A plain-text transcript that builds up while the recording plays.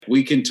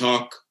we can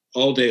talk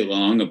all day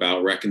long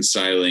about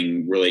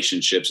reconciling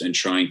relationships and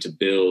trying to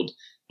build.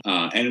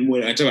 And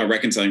when I talk about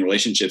reconciling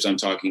relationships, I'm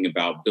talking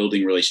about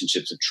building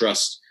relationships of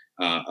trust,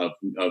 of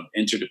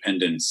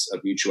interdependence, of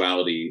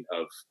mutuality,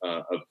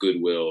 of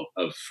goodwill,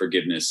 of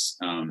forgiveness,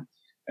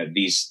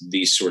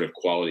 these sort of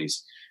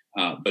qualities.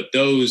 But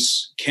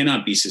those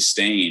cannot be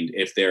sustained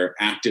if there are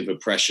active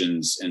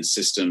oppressions and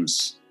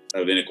systems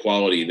of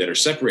inequality that are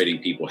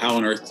separating people. How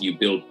on earth do you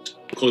build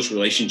close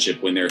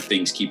relationship when there are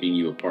things keeping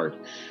you apart?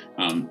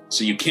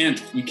 So you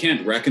can't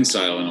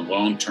reconcile in a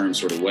long-term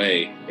sort of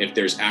way if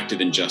there's active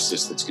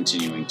injustice that's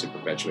continuing to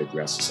perpetuate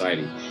throughout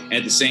society. And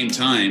at the same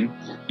time,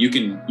 you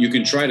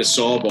can try to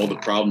solve all the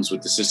problems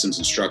with the systems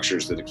and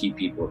structures that keep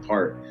people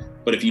apart.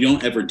 But if you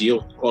don't ever deal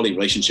with quality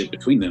relationship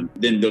between them,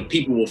 then the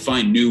people will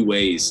find new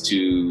ways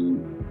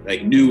to,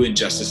 like, new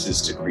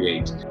injustices to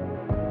create.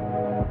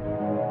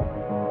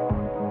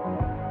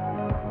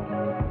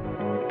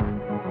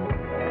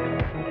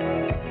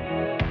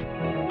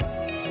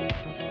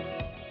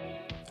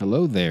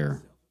 Hello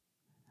there.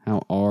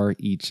 How are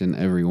each and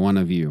every one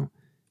of you?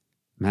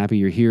 I'm happy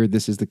you're here.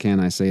 This is the Can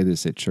I Say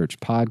This at Church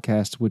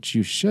podcast, which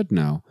you should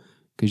know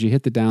because you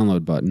hit the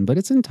download button, but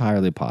it's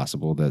entirely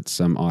possible that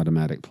some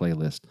automatic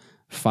playlist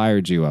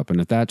fired you up. And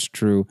if that's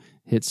true,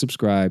 hit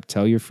subscribe,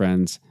 tell your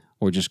friends,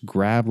 or just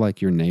grab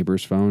like your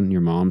neighbor's phone,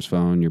 your mom's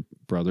phone, your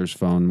brother's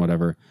phone,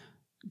 whatever,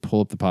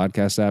 pull up the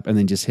podcast app and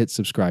then just hit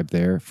subscribe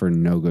there for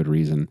no good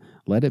reason.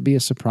 Let it be a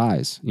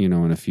surprise, in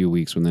a few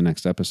weeks when the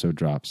next episode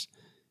drops.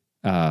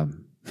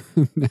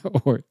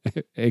 Or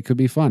it could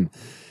be fun.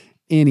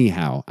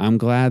 Anyhow, I'm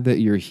glad that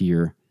you're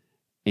here,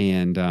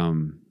 and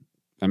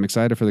I'm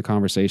excited for the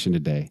conversation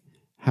today.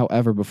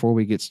 However, before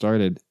we get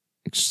started,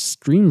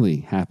 extremely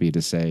happy to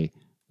say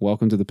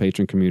welcome to the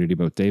patron community,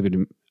 both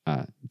David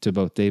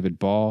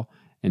Ball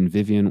and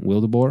Vivian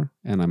Wildeboer,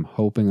 and I'm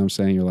hoping I'm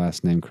saying your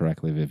last name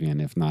correctly,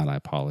 Vivian. If not, I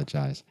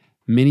apologize.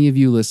 Many of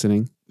you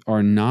listening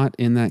are not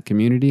in that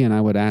community, and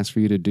I would ask for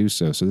you to do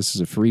so. So this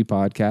is a free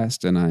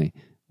podcast, and I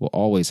will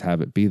always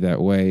have it be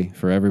that way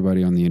for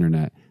everybody on the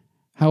internet.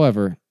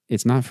 However,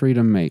 it's not free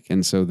to make,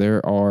 and so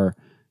there are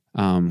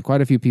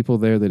quite a few people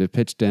there that have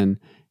pitched in,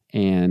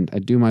 and I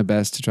do my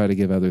best to try to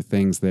give other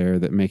things there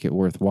that make it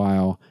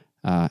worthwhile.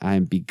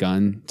 I've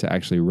begun to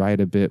actually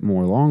write a bit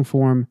more long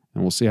form,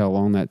 and we'll see how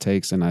long that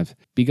takes, and I've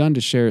begun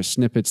to share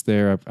snippets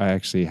there. I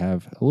actually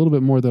have a little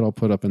bit more that I'll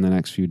put up in the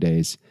next few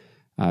days,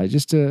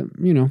 just to,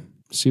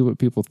 see what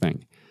people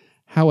think.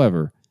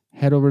 However,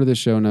 head over to the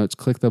show notes,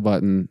 click the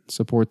button,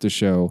 support the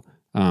show.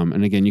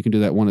 And again, you can do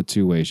that one of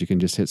two ways. You can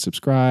just hit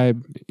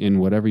subscribe in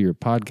whatever your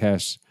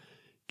podcast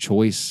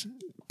choice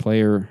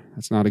player.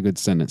 That's not a good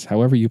sentence.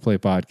 However you play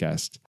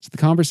podcasts. So the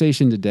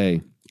conversation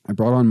today, I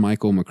brought on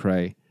Michael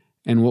McRae.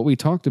 And what we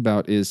talked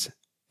about is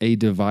a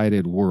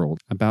divided world,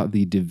 about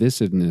the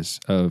divisiveness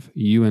of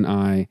you and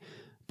I,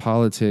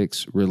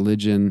 politics,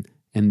 religion,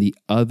 and the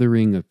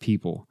othering of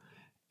people.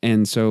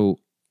 And so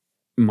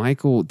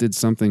Michael did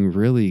something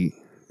really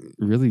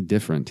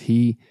different.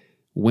 He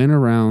went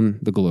around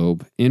the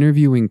globe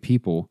interviewing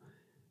people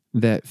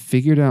that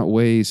figured out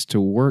ways to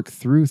work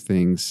through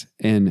things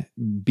and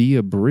be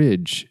a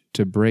bridge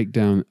to break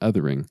down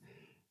othering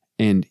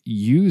and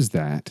use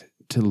that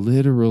to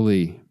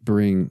literally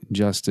bring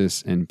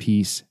justice and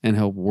peace and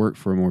help work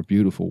for a more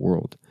beautiful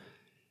world.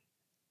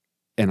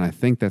 And I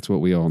think that's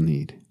what we all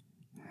need.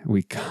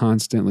 We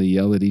constantly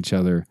yell at each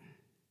other,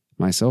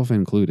 myself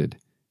included,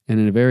 and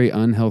in a very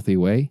unhealthy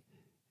way.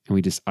 And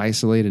we just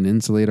isolate and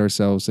insulate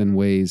ourselves in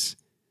ways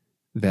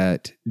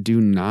that do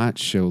not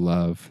show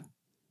love,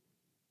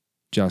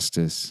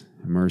 justice,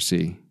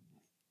 mercy,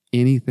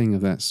 anything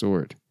of that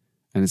sort.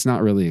 And it's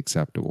not really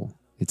acceptable.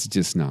 It's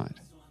just not.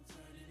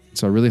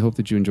 So I really hope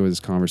that you enjoy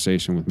this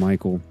conversation with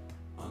Michael.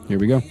 Here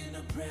we go.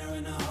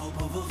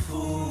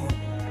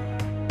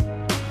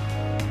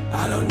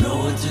 I don't know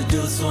what to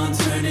do, so I'm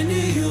turning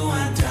to you.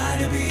 I'm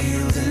tired of being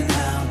healed and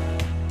now.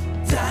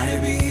 Tired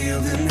of being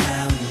healed and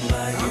now.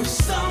 I'm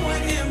somewhere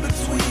in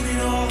between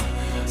it all.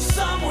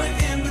 Somewhere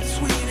in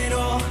between it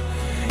all.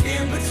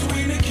 In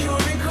between the cure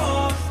and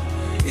cause.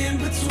 In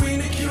between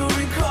the cure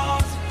and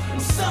cause. I'm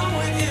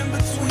somewhere in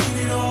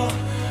between it all.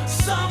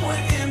 Somewhere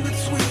in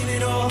between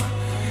it all.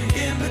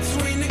 In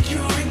between the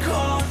cure and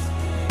cause.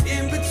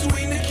 In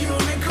between the cure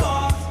and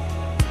cause.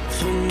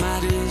 For my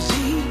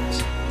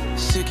disease,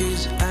 sick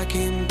as I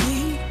can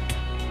be.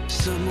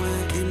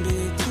 Somewhere in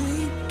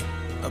between.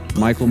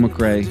 Michael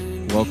McRae,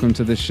 welcome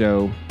to the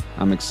show.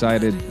 I'm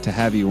excited to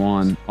have you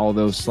on,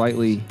 although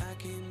slightly,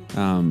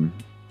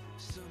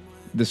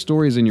 the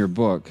stories in your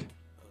book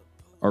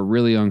are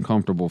really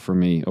uncomfortable for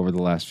me over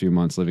the last few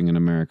months living in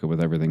America with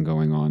everything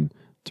going on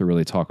to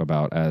really talk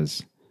about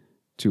as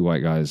two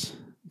white guys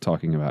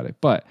talking about it.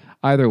 But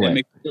either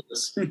way,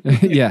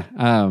 yeah,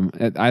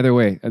 either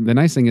way, the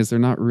nice thing is they're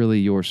not really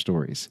your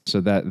stories.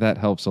 So that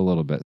helps a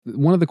little bit.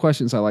 One of the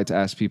questions I like to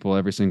ask people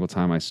every single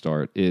time I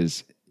start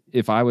is,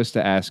 if I was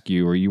to ask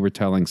you, or you were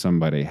telling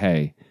somebody,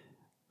 hey,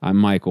 I'm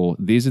Michael.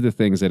 These are the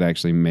things that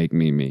actually make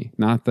me me.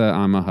 Not that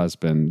I'm a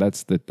husband.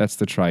 That's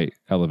the trite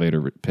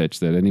elevator pitch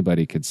that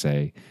anybody could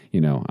say,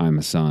 I'm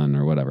a son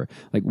or whatever.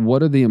 Like,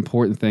 what are the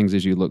important things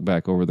as you look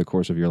back over the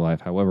course of your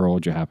life, however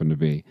old you happen to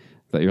be,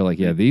 that you're like,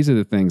 yeah, these are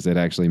the things that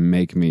actually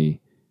make me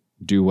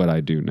do what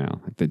I do now,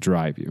 like, that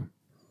drive you?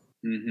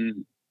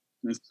 Mm-hmm.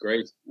 That's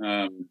great.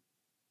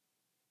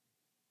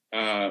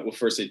 Well,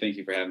 firstly, thank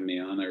you for having me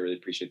on. I really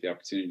appreciate the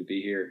opportunity to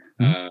be here.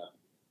 Mm-hmm.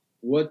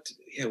 What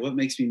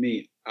makes me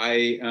me?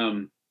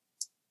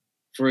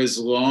 For as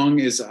long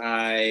as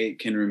I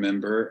can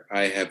remember,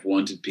 I have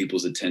wanted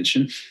people's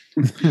attention.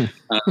 So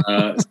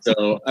I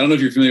don't know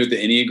if you're familiar with the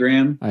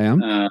Enneagram. I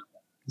am.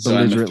 So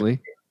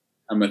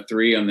I'm a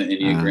 3 on the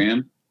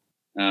Enneagram.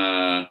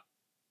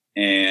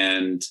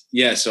 And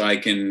so I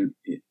can,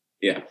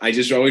 I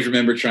just always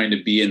remember trying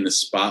to be in the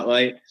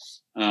spotlight.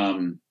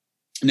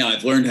 Now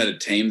I've learned how to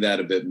tame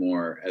that a bit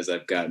more as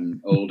I've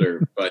gotten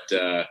older, but,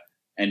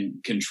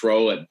 and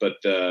control it. But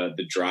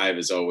the drive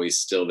is always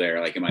still there.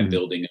 Like, am I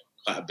building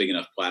a big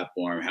enough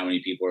platform? How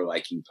many people are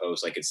liking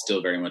posts? Like, it's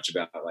still very much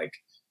about like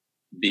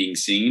being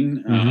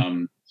seen.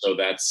 So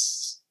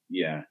that's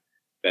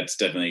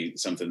definitely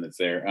something that's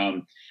there.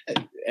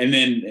 And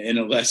then in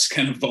a less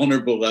kind of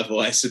vulnerable level,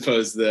 I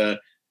suppose I've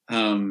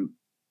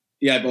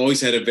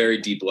always had a very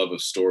deep love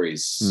of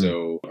stories.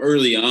 So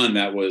early on,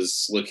 that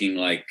was looking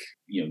like,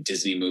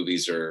 Disney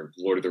movies or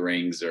Lord of the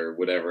Rings or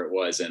whatever it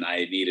was. And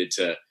I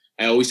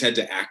always had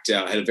to act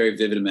out. I had a very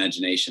vivid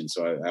imagination.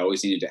 So I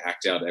always needed to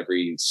act out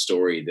every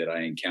story that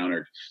I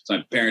encountered. So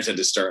my parents had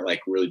to start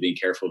like really being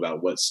careful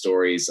about what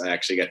stories I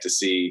actually got to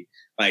see,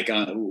 like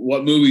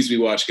what movies we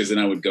watched. Cause then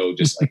I would go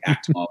just like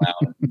act them all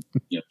out and,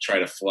 try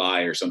to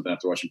fly or something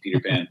after watching Peter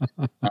Pan.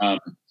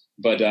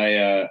 But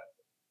I've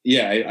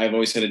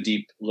always had a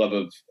deep love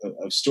of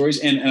stories,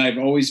 and I've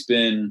always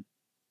been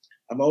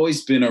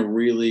a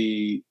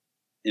really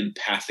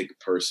empathic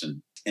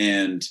person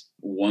and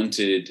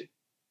wanted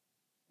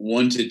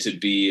to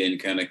be in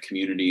kind of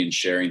community and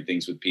sharing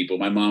things with people.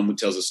 My mom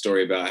tells a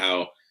story about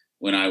how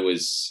when I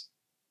was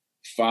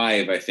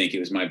 5, I think it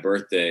was my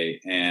birthday,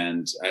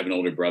 and I have an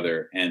older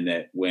brother, and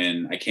that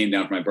when I came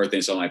down for my birthday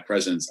and saw my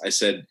presents, I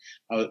said,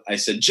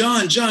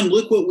 John,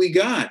 look what we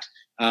got.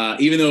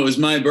 Even though it was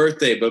my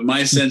birthday, but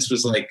my sense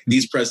was like,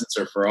 these presents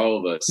are for all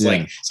of us. Yeah.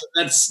 Like, so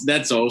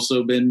that's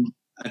also been,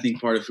 I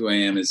think, part of who I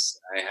am, is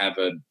I have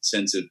a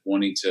sense of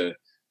wanting to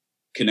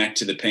connect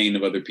to the pain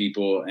of other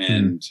people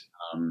and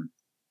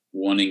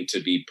wanting to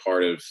be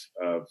part of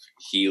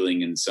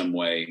healing in some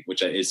way, which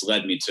has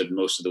led me to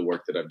most of the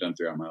work that I've done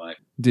throughout my life.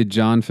 Did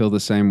John feel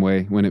the same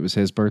way when it was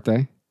his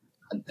birthday?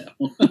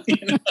 No.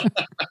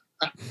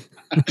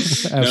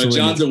 No,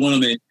 John's a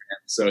one-man,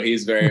 so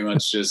he's very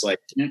much just like,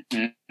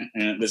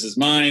 this is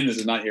mine, this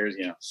is not yours,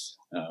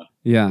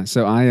 Yeah,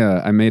 so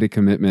I made a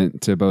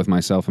commitment to both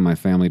myself and my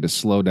family to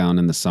slow down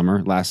in the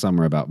summer. Last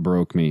summer about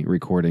broke me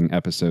recording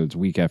episodes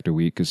week after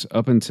week, because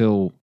up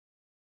until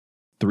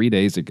 3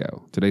 days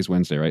ago, today's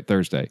Wednesday, right?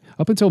 Thursday,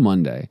 up until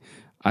Monday,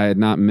 I had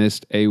not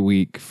missed a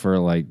week for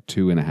like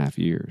 2.5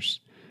 years.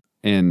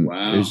 And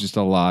It was just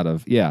a lot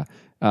of,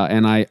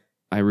 and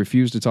I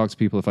refuse to talk to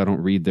people if I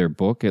don't read their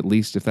book, at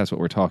least if that's what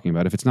we're talking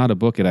about. If it's not a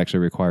book, it actually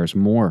requires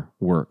more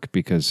work,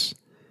 because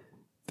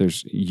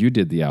you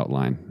did the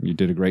outline. You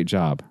did a great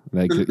job.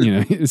 Like,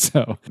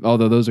 so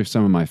although those are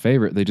some of my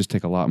favorite, they just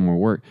take a lot more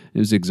work. It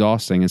was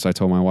exhausting. And so I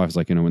told my wife, I was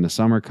like, when the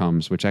summer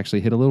comes, which actually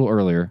hit a little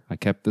earlier, I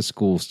kept the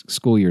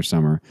school year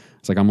summer.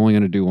 It's like, I'm only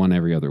going to do one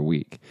every other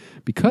week.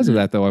 Because of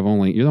that, though,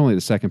 you're only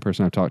the second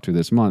person I've talked to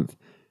this month.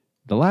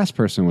 The last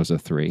person was a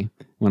 3.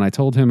 When I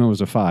told him it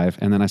was a 5,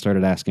 and then I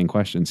started asking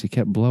questions, he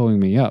kept blowing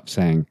me up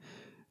saying,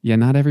 yeah,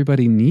 not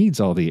everybody needs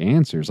all the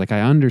answers. Like,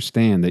 I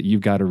understand that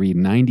you've got to read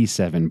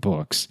 97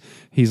 books.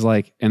 He's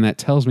like, and that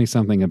tells me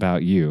something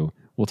about you.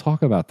 We'll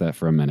talk about that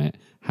for a minute.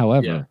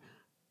 However,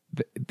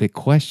 the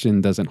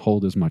question doesn't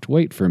hold as much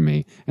weight for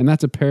me. And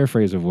that's a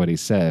paraphrase of what he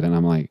said. And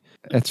I'm like,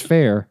 that's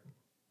fair.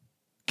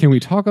 Can we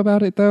talk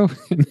about it, though?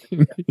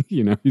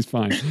 He's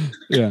fine.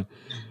 Yeah.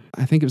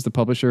 I think it was the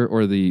publisher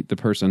or the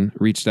person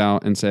reached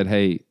out and said,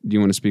 hey, do you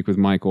want to speak with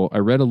Michael? I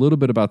read a little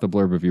bit about the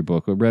blurb of your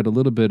book. I read a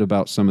little bit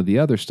about some of the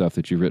other stuff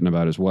that you've written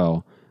about as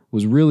well.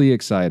 Was really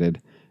excited.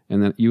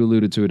 And then you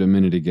alluded to it a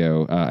minute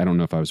ago. I don't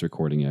know if I was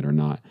recording it or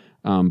not.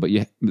 But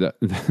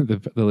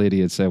the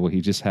lady had said, well,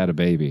 he just had a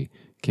baby.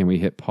 Can we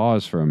hit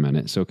pause for a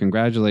minute? So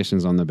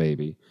congratulations on the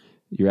baby.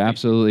 You're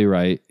absolutely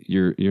right.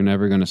 You're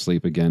never going to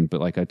sleep again.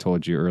 But like I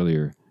told you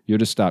earlier, you'll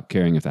just stop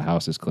caring if the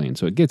house is clean.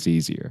 So it gets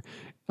easier.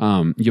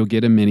 You'll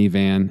get a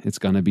minivan. It's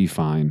going to be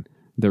fine.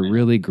 They're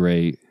really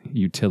great,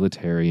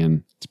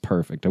 utilitarian. It's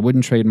perfect. I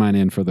wouldn't trade mine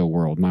in for the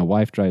world. My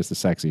wife drives the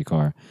sexy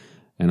car,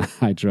 and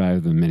I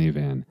drive the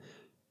minivan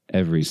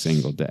every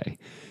single day.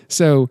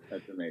 So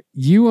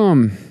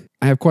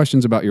I have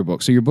questions about your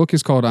book. So your book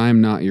is called I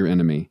Am Not Your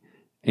Enemy,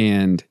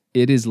 and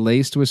it is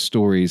laced with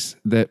stories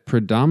that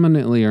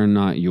predominantly are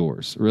not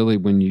yours. Really,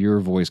 when your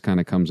voice kind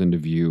of comes into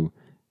view,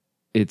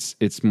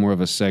 it's more of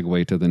a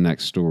segue to the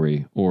next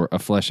story or a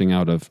fleshing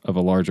out of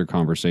a larger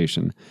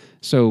conversation.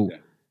 So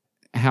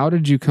how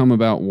did you come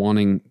about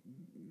wanting?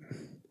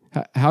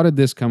 How did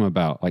this come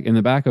about? Like in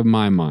the back of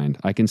my mind,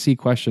 I can see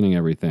questioning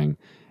everything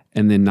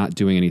and then not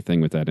doing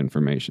anything with that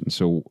information.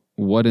 So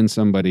what in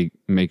somebody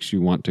makes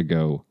you want to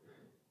go,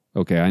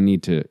 okay, I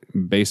need to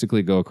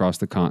basically go across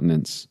the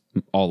continents,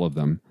 all of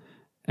them,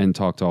 and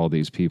talk to all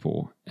these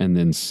people and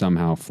then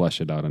somehow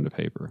flesh it out into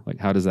paper? Like,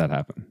 how does that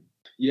happen?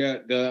 Yeah,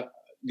 the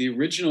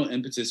original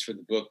impetus for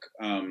the book,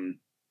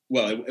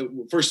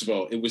 first of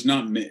all, it was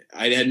not,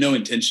 I had no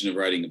intention of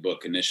writing a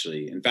book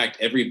initially. In fact,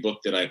 every book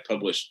that I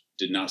published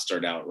did not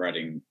start out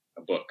writing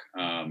a book.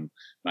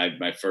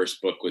 My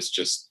first book was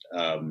just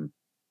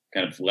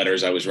kind of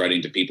letters I was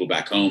writing to people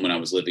back home when I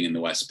was living in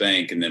the West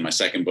Bank. And then my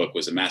second book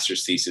was a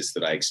master's thesis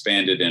that I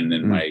expanded. And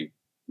then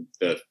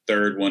the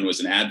third one was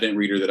an Advent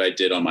reader that I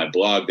did on my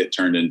blog that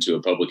turned into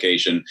a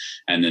publication.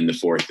 And then the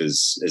fourth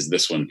is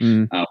this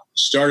one.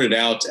 Started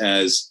out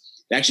as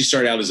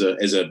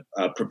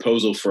a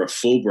proposal for a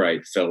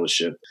Fulbright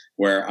fellowship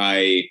where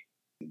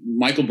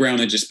Michael Brown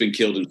had just been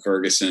killed in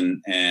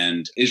Ferguson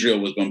and Israel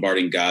was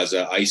bombarding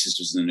Gaza. ISIS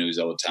was in the news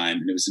all the time.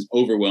 And it was an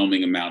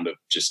overwhelming amount of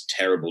just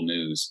terrible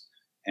news.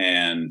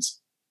 And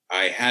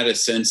I had a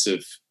sense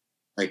of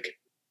like,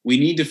 we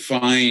need to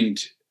find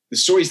the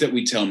stories that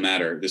we tell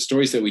matter. The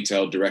stories that we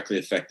tell directly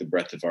affect the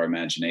breadth of our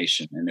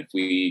imagination. And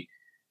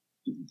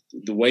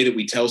the way that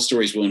we tell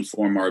stories will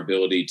inform our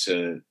ability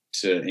to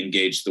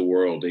engage the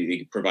world.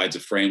 It provides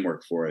a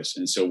framework for us.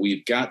 And so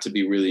we've got to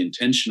be really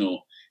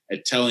intentional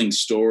at telling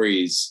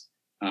stories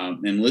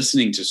and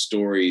listening to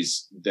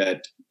stories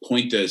that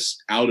point us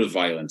out of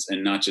violence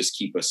and not just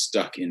keep us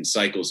stuck in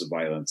cycles of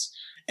violence.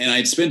 And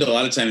I'd spent a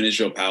lot of time in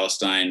Israel,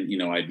 Palestine.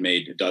 I'd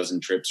made a dozen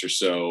trips or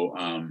so.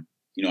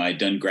 I'd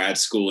done grad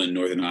school in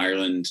Northern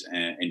Ireland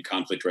in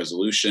conflict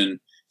resolution.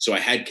 So I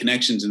had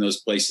connections in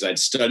those places. I'd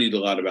studied a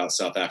lot about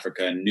South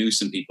Africa and knew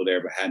some people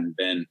there, but hadn't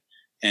been.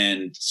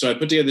 And so I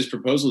put together this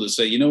proposal to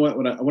say, you know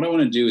what I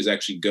want to do is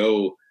actually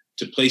go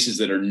to places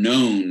that are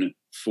known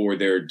for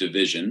their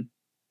division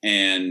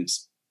and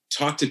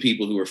talk to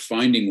people who are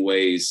finding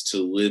ways to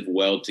live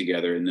well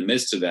together in the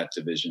midst of that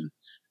division,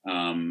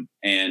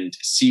 and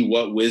see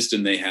what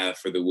wisdom they have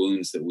for the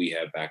wounds that we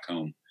have back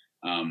home.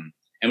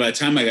 And by the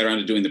time I got around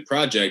to doing the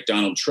project,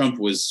 Donald Trump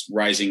was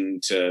rising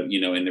to,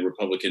 in the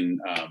Republican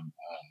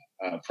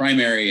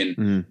primary.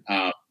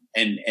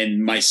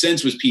 And my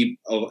sense was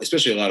people,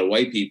 especially a lot of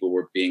white people,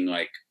 were being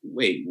like,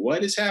 wait,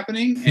 what is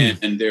happening?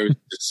 And there was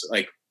this,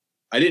 like,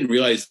 I didn't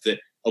realize that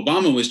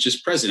Obama was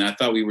just president. I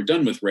thought we were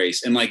done with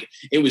race. And like,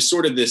 it was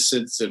sort of this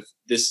sense of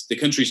the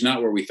country's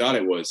not where we thought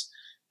it was.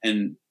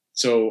 And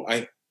so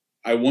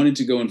I wanted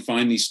to go and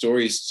find these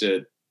stories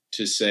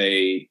to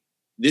say,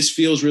 this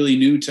feels really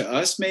new to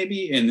us,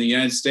 maybe in the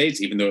United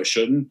States, even though it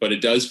shouldn't, but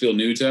it does feel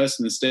new to us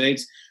in the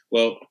States.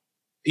 Well,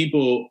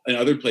 people in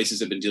other places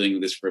have been dealing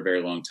with this for a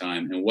very long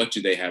time. And what do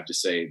they have to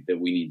say that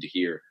we need to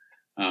hear?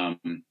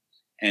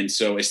 And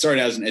so it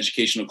started out as an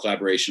educational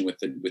collaboration with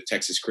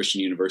Texas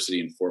Christian University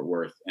in Fort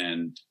Worth.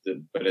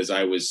 But as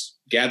I was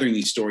gathering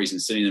these stories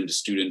and sending them to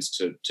students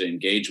to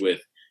engage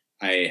with,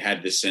 I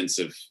had this sense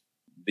of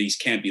these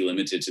can't be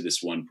limited to this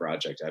one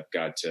project.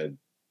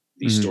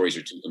 These stories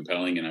are too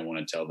compelling and I want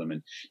to tell them.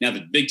 And now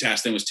the big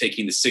task then was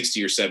taking the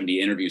 60 or 70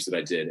 interviews that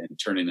I did and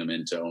turning them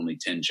into only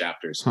 10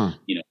 chapters. So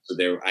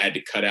I had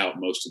to cut out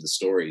most of the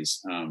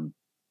stories.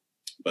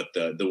 But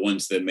the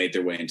ones that made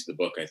their way into the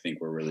book, I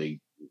think were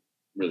really,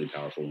 really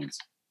powerful ones.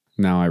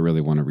 Now I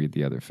really want to read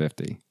the other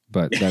 50,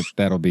 but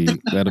that'll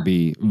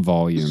be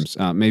volumes.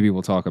 Maybe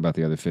we'll talk about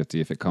the other 50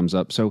 if it comes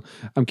up. So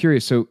I'm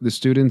curious. So the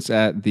students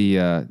at the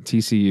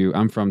TCU,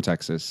 I'm from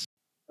Texas.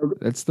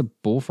 That's the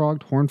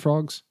bullfrog, horned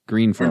frogs,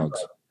 green frogs,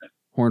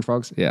 horned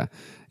frogs. Yeah.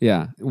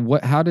 Yeah.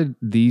 How did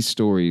these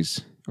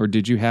stories, or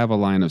did you have a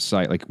line of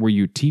sight? Like, were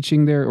you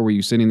teaching there or were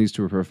you sending these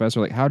to a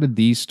professor? Like, how did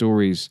these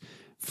stories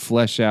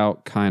flesh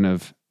out kind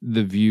of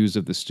the views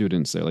of the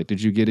students there? Like,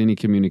 did you get any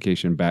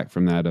communication back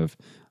from that of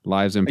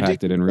lives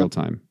impacted in real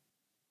time?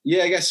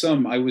 Yeah, I guess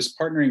I was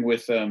partnering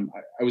with,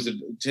 I was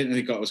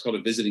technically it was called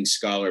a visiting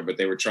scholar, but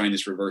they were trying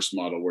this reverse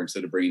model where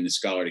instead of bringing the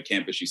scholar to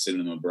campus, you send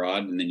them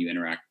abroad and then you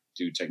interact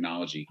through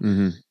technology.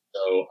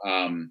 So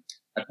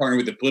I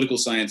partnered with a political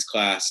science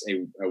class,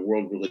 a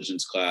world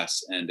religions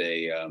class, and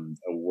a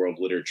world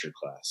literature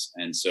class.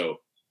 And so,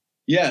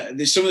 yeah,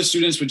 some of the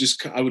students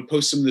I would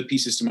post some of the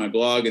pieces to my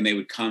blog and they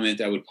would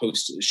comment. I would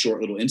post short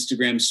little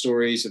Instagram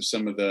stories of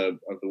some of the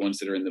ones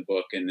that are in the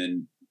book. And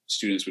then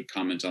students would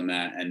comment on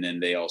that. And then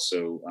they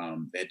also,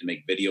 they had to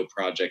make video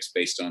projects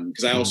based on,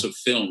 because I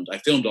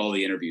filmed all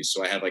the interviews.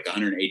 So I have like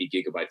 180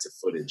 gigabytes of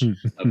footage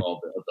of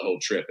the whole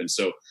trip. And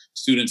so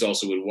students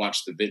also would watch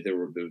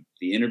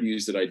the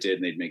interviews that I did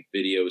and they'd make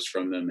videos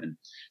from them. And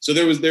so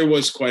there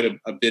was quite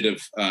a bit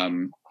of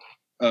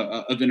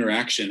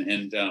interaction.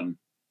 And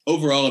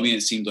overall, I mean,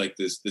 it seemed like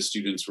the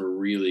students were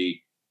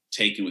really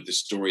taken with the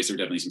stories. There were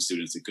definitely some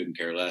students that couldn't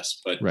care less,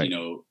 but right.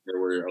 There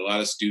were a lot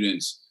of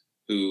students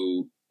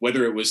who,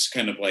 whether it was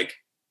kind of like,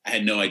 I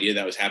had no idea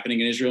that was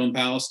happening in Israel and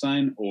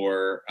Palestine,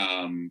 or,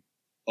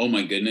 oh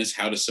my goodness,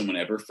 how does someone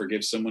ever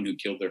forgive someone who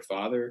killed their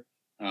father?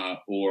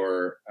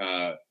 Or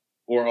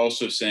or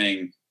also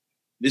saying,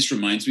 this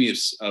reminds me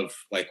of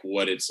like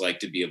what it's like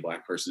to be a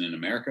Black person in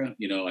America,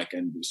 like,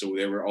 and so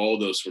there were all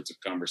those sorts of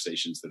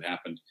conversations that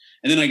happened.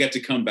 And then I got to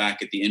come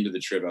back at the end of the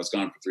trip. I was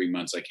gone for 3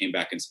 months. I came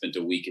back and spent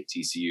a week at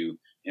TCU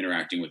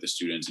interacting with the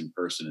students in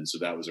person. And so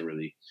that was a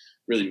really,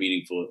 really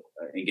meaningful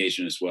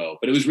engagement as well.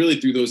 But it was really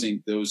through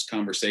those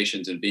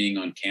conversations and being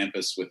on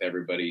campus with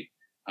everybody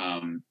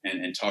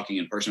and talking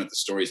in person about the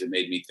stories that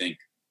made me think,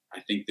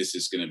 I think this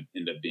is going to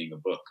end up being a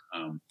book.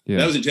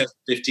 That was in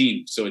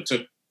 2015. So it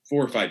took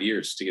 4 or 5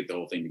 years to get the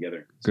whole thing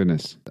together.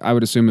 Goodness. I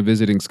would assume a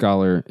visiting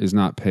scholar is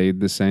not paid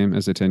the same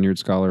as a tenured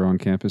scholar on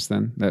campus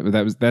then.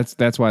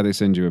 That's why they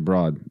send you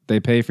abroad.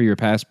 They pay for your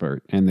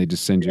passport and they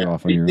just send you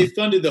off on your own. They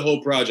funded the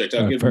whole project.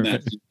 I'll give them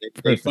that.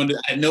 They funded,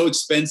 I had no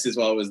expenses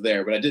while I was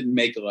there, but I didn't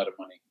make a lot of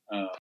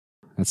money.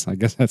 I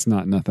guess that's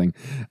not nothing.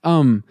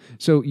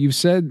 So you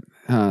said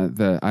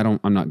I'm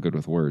not good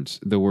with words.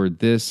 The word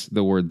this,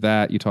 the word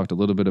that. You talked a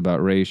little bit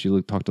about race.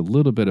 You talked a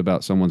little bit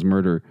about someone's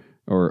murder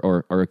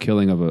or a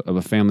killing of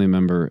a family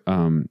member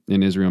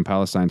in Israel and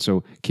Palestine.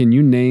 So can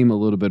you name a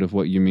little bit of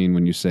what you mean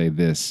when you say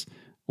this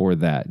or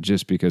that?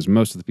 Just because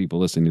most of the people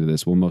listening to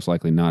this will most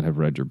likely not have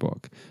read your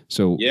book.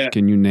 So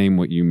Can you name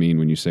what you mean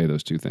when you say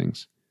those two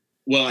things?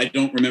 Well, I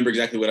don't remember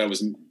exactly what I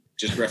was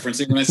just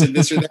referencing when I said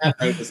this or that.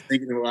 I was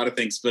thinking of a lot of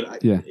things, but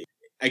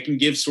I can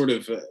give sort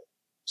of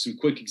some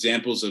quick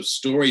examples of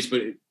stories,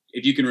 but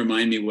if you can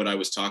remind me what I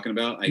was talking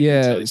about. I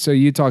can tell you. So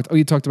you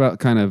talked about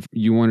kind of,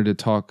 you wanted to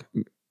talk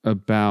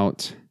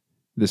about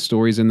the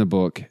stories in the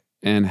book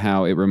and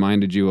how it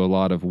reminded you a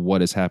lot of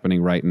what is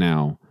happening right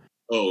now.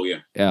 Oh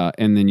yeah.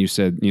 And then you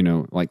said,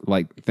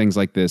 like things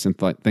like this and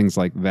things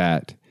like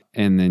that.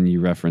 And then you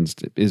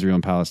referenced Israel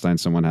and Palestine,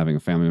 someone having a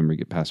family member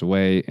pass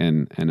away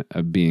and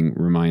being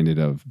reminded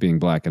of being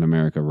Black in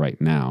America right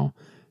now.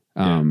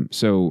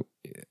 So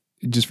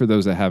just for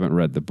those that haven't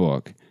read the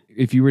book,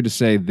 if you were to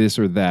say this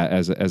or that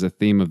as a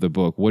theme of the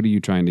book, what are you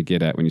trying to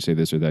get at when you say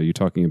this or that? Are you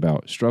talking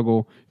about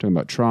struggle? Talking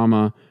about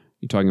trauma?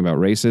 You talking about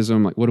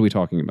racism? Like, what are we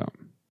talking about?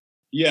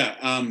 Yeah.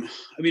 I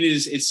mean,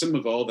 it's some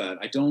of all that.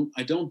 I don't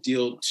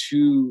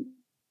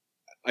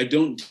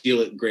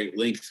deal at great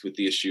length with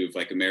the issue of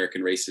like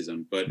American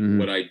racism, but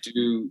what I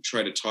do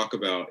try to talk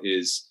about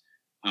is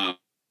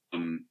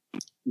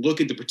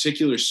look at the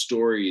particular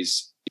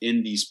stories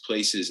in these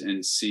places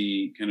and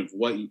see kind of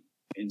what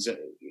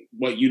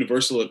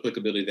universal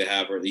applicability they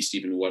have, or at least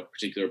even what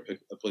particular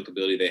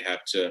applicability they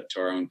have to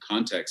our own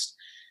context.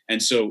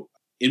 And so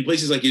in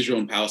places like Israel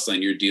and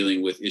Palestine, you're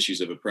dealing with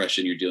issues of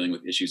oppression, you're dealing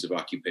with issues of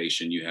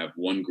occupation. You have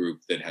one group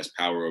that has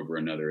power over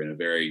another in a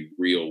very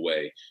real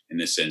way. In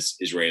this sense,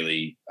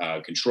 Israeli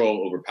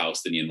control over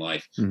Palestinian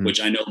life, which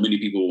I know many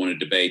people want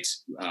to debate,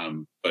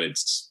 but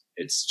it's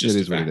just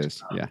a fact. What it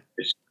is. Yeah,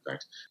 it's just a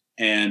fact.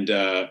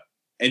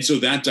 And so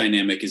that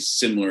dynamic is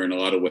similar in a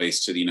lot of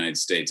ways to the United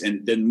States.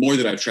 And the more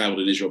that I've traveled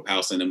in Israel,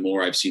 Palestine, the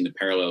more I've seen the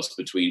parallels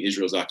between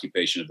Israel's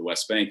occupation of the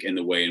West Bank and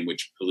the way in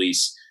which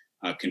police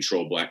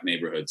control Black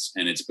neighborhoods.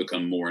 And it's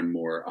become more and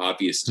more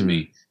obvious to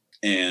me.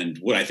 And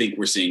what I think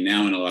we're seeing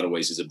now in a lot of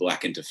ways is a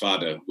Black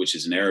Intifada, which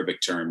is an Arabic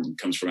term,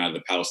 comes from out of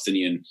the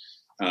Palestinian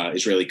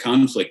Israeli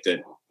conflict,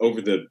 that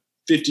over the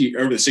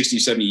 60,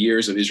 70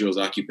 years of Israel's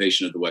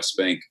occupation of the West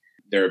Bank,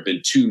 there have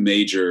been two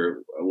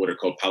major, what are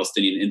called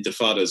Palestinian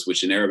intifadas,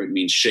 which in Arabic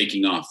means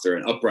shaking off. They're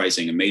an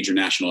uprising, a major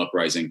national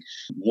uprising.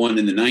 One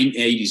in the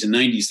 80s and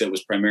 90s that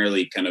was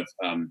primarily kind of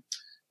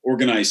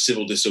organized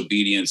civil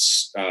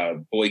disobedience,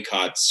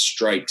 boycotts,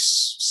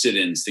 strikes,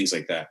 sit-ins, things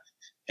like that.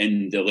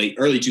 In the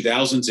early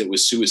 2000s, it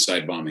was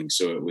suicide bombing.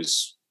 So it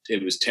was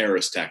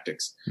terrorist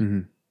tactics.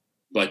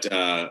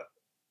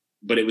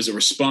 But it was a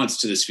response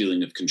to this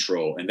feeling of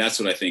control. And that's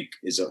what I think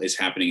is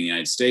happening in the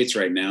United States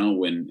right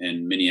now,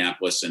 and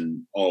Minneapolis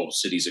and all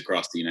cities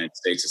across the United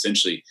States,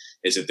 essentially,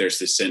 is that there's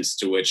this sense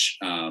to which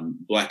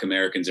Black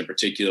Americans in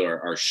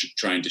particular are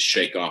trying to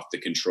shake off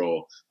the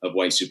control of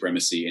white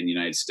supremacy in the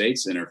United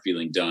States and are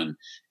feeling done.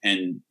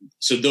 And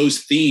so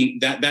those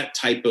that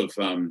type of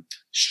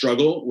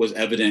struggle was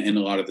evident in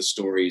a lot of the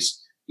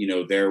stories.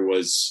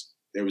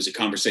 There was a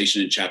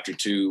conversation in chapter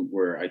 2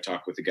 where I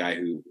talk with a guy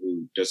who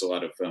does a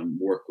lot of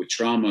work with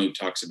trauma, who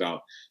talks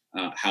about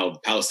how the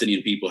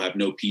Palestinian people have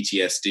no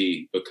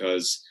PTSD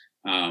because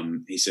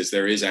he says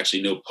there is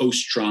actually no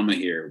post-trauma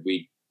here.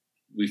 We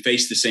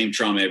face the same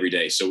trauma every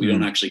day. So we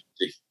don't actually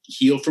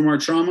heal from our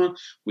trauma.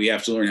 We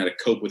have to learn how to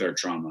cope with our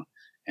trauma.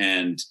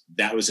 And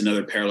that was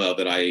another parallel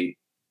that I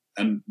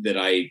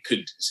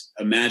could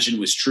imagine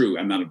was true.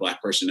 I'm not a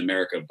Black person in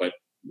America, but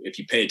if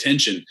you pay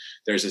attention,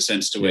 there's a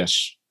sense to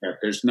which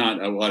there's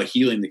not a lot of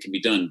healing that can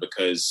be done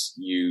because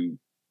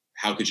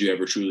how could you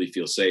ever truly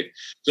feel safe?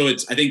 So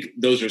I think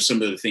those are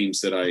some of the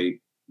themes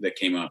that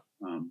came up.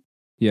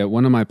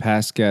 One of my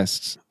past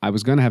guests, I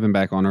was going to have him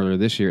back on earlier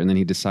this year, and then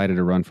he decided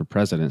to run for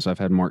president. So I've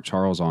had Mark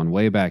Charles on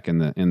way back in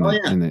the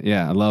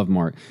I love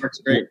Mark. Mark's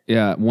great.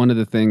 Yeah, one of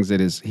the things that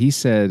he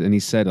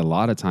said a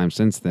lot of times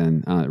since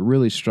then, it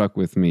really stuck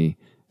with me.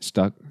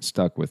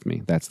 Stuck with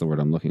me. That's the word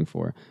I'm looking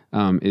for.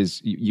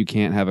 Is you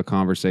can't have a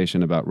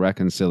conversation about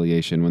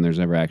reconciliation when there's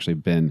never actually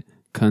been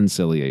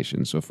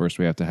conciliation. So first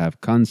we have to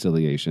have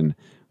conciliation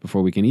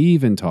before we can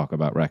even talk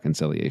about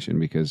reconciliation,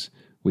 because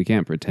we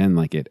can't pretend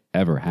like it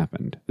ever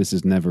happened. This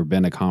has never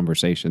been a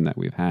conversation that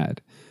we've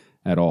had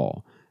at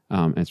all.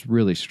 It's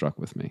really struck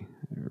with me.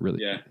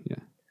 Really, yeah.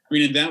 I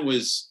mean, and that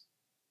was,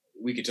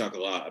 we could talk a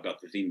lot about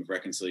the theme of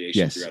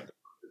reconciliation throughout the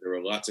book. There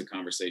were lots of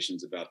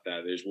conversations about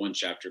that. There's one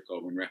chapter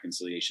called When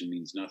Reconciliation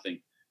Means Nothing,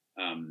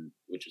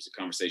 which was a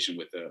conversation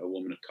with a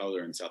woman of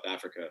color in South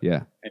Africa.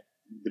 Yeah. And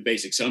the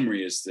basic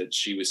summary is that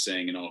she was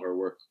saying in all her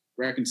work,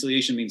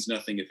 reconciliation means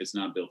nothing if it's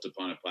not built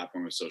upon a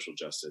platform of social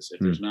justice. If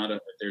there's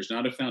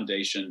not a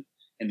foundation,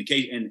 in the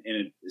case in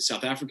a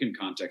South African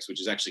context, which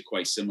is actually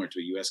quite similar to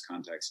a U.S.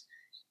 context,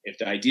 if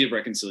the idea of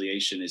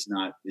reconciliation is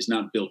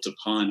not built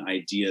upon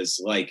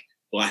ideas like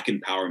Black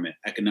empowerment,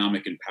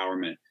 economic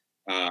empowerment,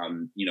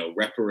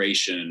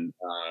 reparation,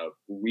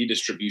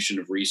 redistribution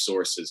of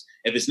resources,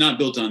 if it's not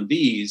built on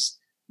these,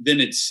 then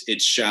it's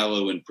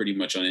shallow and pretty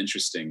much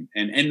uninteresting,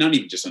 and not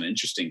even just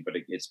uninteresting, but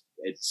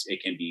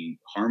it can be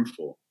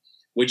harmful,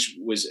 which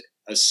was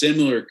a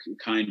similar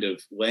kind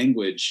of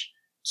language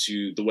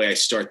to the way I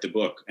start the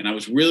book. And I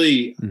was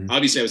really,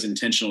 obviously I was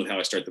intentional with how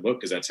I start the book,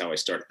 because that's how I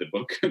started the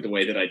book the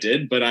way that I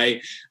did. But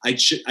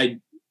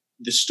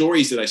the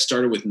stories that I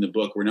started with in the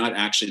book were not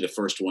actually the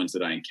first ones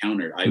that I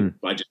encountered.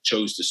 I just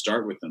chose to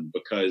start with them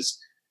because,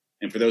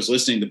 and for those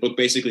listening, the book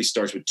basically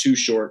starts with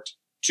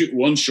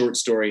one short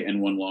story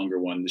and one longer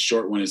one. The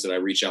short one is that I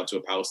reach out to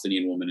a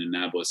Palestinian woman in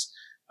Nablus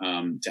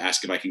to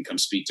ask if I can come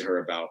speak to her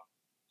about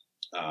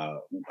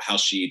how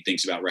she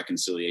thinks about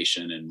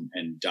reconciliation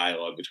and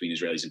dialogue between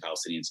Israelis and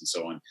Palestinians and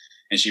so on.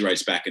 And she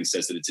writes back and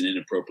says that it's an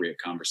inappropriate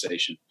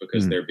conversation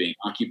because they're being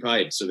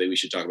occupied, so that we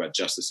should talk about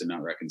justice and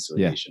not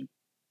reconciliation. Yeah.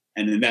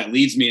 And then that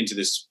leads me into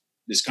this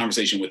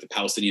conversation with a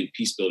Palestinian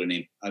peace builder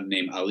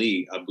named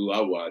Ali Abu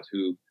Awad,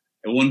 who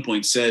at one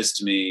point says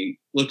to me,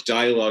 look,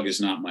 dialogue is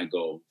not my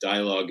goal.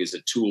 Dialogue is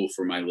a tool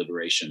for my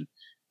liberation.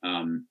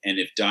 And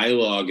if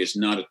dialogue is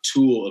not a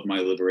tool of my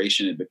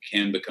liberation, it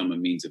can become a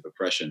means of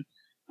oppression.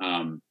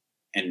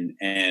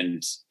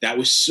 And that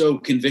was so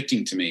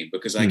convicting to me,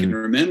 because I can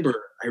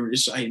remember,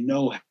 I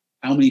know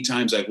how many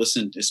times I've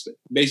listened to,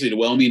 basically, to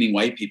well-meaning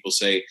white people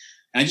say,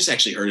 and I just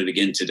actually heard it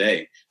again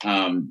today.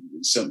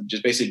 So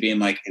just basically being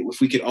like,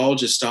 if we could all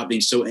just stop being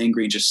so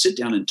angry and just sit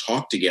down and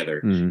talk together.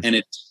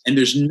 And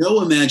there's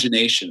no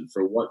imagination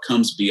for what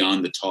comes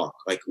beyond the talk.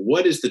 Like,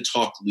 what is the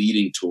talk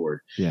leading toward?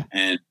 Yeah.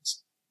 And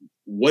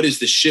what is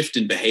the shift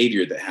in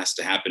behavior that has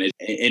to happen?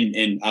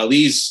 In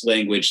Ali's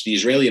language, the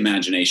Israeli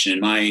imagination,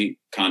 in my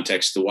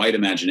context, the white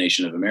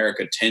imagination of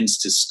America, tends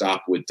to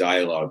stop with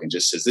dialogue and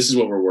just says, this is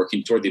what we're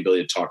working toward, the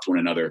ability to talk to one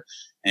another.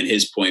 And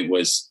his point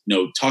was,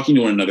 no, talking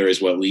to one another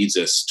is what leads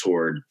us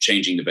toward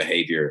changing the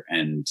behavior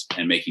and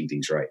making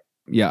things right.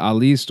 Yeah,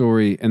 Ali's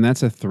story, and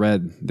that's a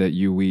thread that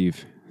you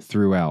weave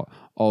throughout.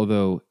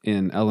 Although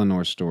in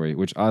Eleanor's story,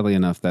 which oddly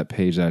enough, that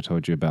page that I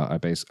told you about, I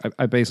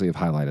basically have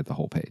highlighted the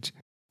whole page.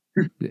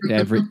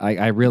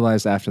 I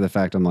realized after the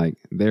fact, I'm like,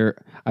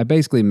 I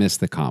basically missed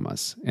the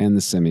commas and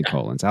the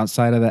semicolons.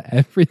 Outside of that,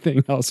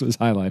 everything else was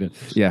highlighted.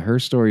 Yeah, her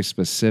story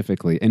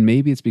specifically, and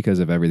maybe it's because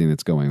of everything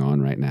that's going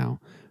on right now.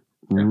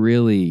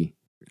 Really,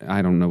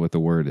 I don't know what the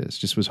word is.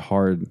 Just was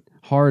hard,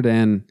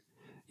 and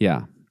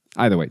yeah.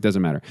 Either way, it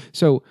doesn't matter.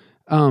 So,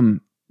 and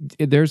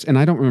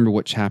I don't remember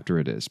what chapter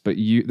it is, but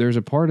there's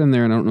a part in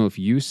there, and I don't know if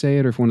you say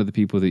it or if one of the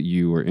people that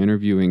you were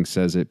interviewing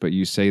says it, but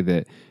you say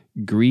that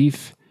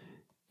grief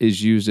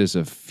is used as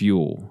a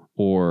fuel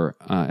or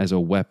as a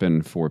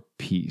weapon for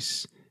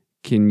peace.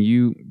 Can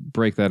you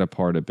break that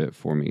apart a bit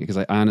for me? Because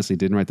I honestly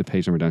didn't write the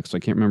page number down, so I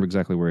can't remember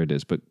exactly where it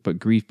is, but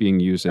grief being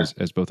used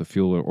as both a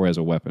fuel or as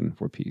a weapon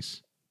for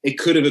peace. It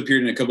could have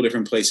appeared in a couple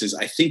different places.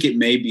 I think it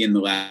may be in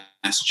the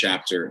last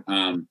chapter,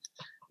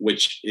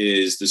 which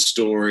is the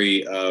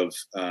story of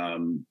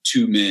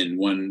two men,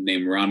 one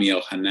named Rami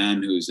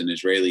El-Hanan, who's an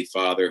Israeli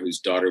father whose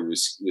daughter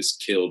was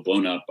killed,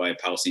 blown up by a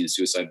Palestinian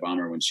suicide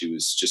bomber when she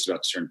was just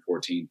about to turn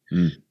 14.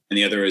 And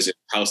the other is a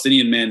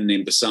Palestinian man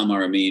named Bassam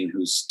Aramin,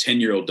 whose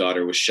 10-year-old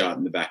daughter was shot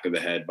in the back of the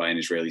head by an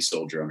Israeli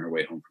soldier on her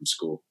way home from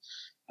school.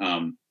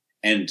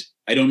 And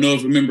I don't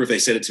remember if they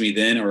said it to me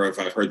then or if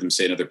I've heard them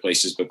say it in other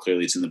places, but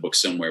clearly it's in the book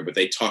somewhere. But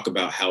they talk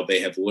about how they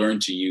have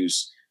learned to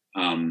use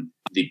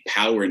the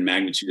power and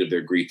magnitude of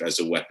their grief as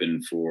a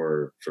weapon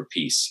for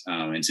peace.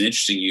 It's an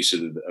interesting use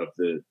of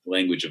the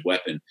language of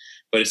weapon,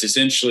 but it's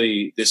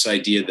essentially this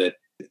idea that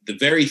the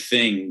very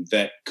thing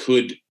that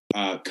could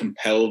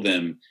compel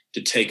them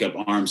to take up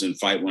arms and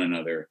fight one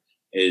another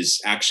is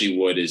actually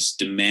what is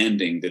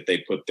demanding that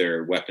they put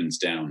their weapons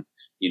down.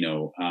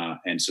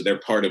 And so they're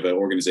part of an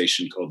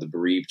organization called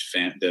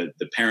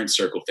the Parent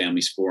Circle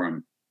Families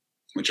Forum,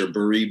 which are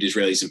bereaved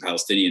Israelis and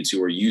Palestinians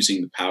who are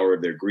using the power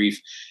of their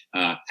grief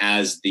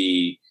as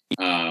the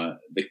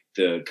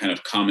kind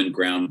of common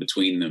ground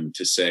between them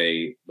to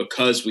say,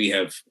 because we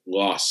have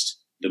lost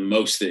the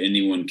most that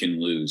anyone can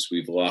lose,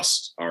 we've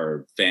lost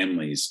our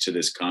families to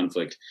this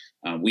conflict,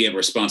 we have a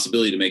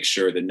responsibility to make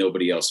sure that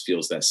nobody else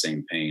feels that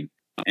same pain.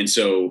 And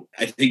so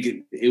I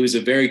think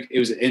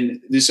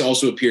and this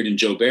also appeared in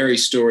Jo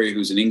Barry's story,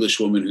 who's an English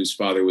woman whose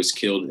father was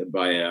killed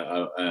by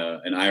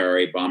an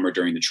IRA bomber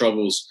during the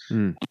Troubles.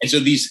 And so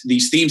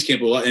these themes came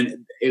up a lot,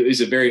 and it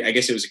was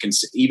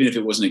even if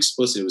it wasn't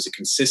explicit, it was a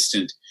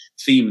consistent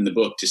theme in the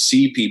book to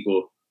see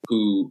people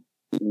who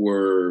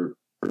were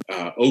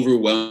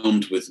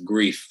overwhelmed with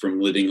grief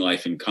from living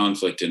life in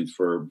conflict and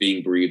for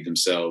being bereaved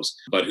themselves,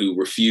 but who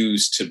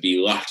refuse to be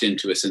locked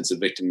into a sense of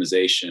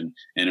victimization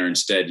and are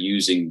instead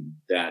using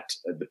the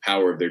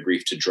power of their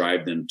grief to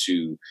drive them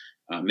to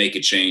make a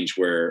change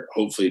where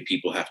hopefully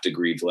people have to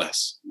grieve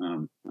less.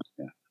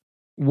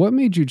 What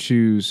made you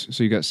choose?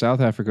 So you got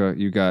South Africa,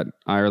 you got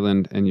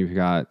Ireland, and you've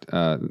got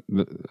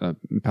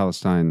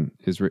Palestine,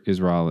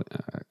 Israel.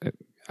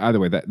 Either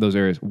way, those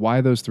areas. Why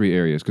those three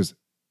areas? Because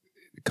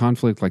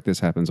conflict like this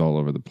happens all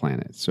over the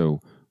planet.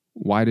 So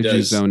why did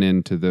you zone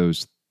into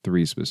those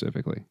three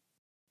specifically?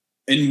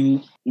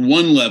 In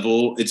one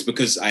level, it's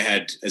because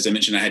as I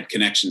mentioned, I had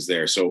connections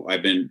there. So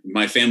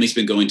my family's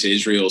been going to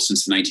Israel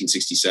since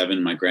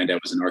 1967. My granddad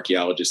was an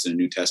archaeologist and a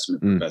New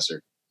Testament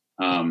professor.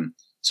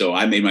 So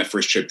I made my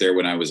first trip there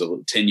when I was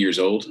 10 years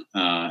old.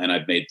 And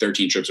I've made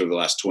 13 trips over the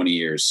last 20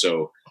 years.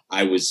 So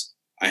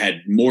I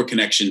had more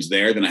connections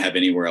there than I have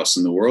anywhere else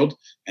in the world.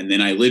 And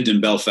then I lived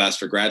in Belfast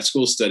for grad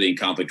school studying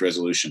conflict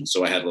resolution.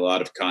 So I had a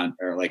lot of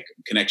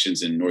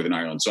connections in Northern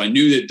Ireland. So I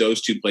knew that those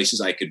two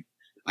places I could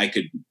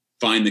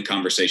find the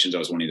conversations I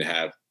was wanting to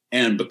have.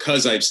 And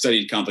because I've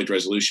studied conflict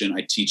resolution,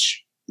 I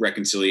teach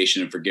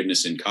reconciliation and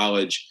forgiveness in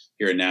college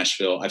here in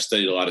Nashville. I've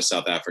studied a lot of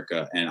South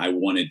Africa, and I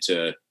wanted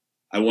to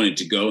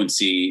go and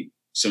see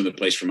some of the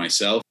place for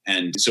myself.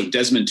 And so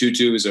Desmond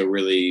Tutu is a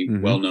really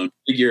well-known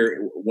figure.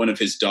 One of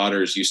his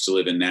daughters used to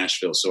live in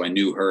Nashville, so I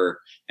knew her.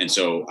 And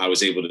so I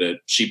was able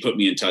she put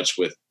me in touch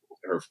with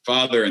her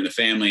father and the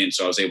family. And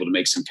so I was able to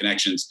make some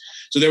connections.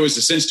 So there was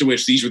a sense to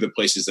which these were the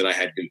places that I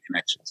had good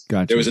connections.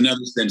 Gotcha. There was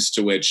another sense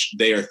to which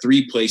they are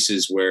three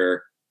places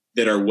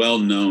that are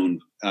well-known,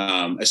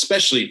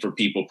 especially for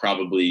people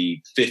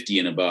probably 50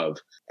 and above,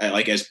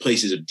 as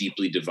places of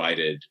deeply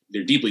divided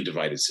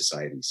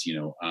societies.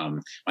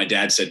 My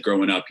dad said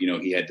growing up,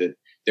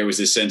 there was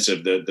this sense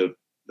of the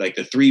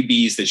three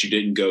B's that you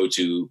didn't go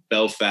to: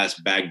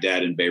 Belfast,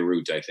 Baghdad, and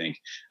Beirut, I think.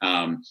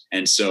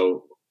 And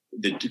so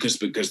because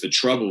the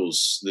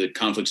Troubles, the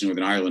conflicts in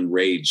Northern Ireland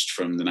raged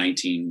from the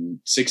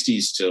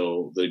 1960s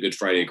till the Good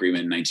Friday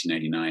Agreement in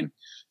 1999.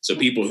 So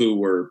people who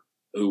were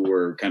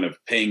kind of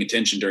paying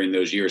attention during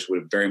those years would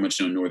have very much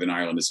known Northern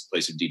Ireland as a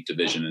place of deep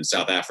division. And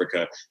South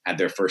Africa had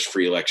their first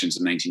free elections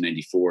in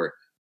 1994.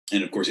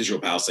 And of course,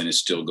 Israel-Palestine is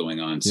still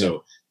going on. Yeah.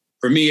 So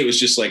for me, it was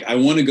just I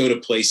want to go to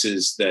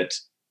places that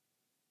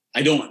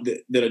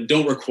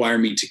don't require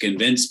me to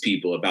convince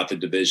people about the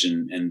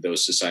division in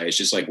those societies.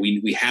 Just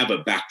we have a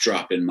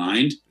backdrop in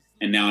mind.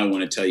 And now I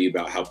want to tell you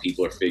about how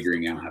people are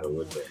figuring out how to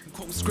live there.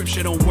 Quote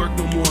scripture don't work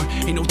no more.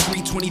 Ain't no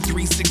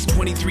 323,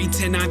 623,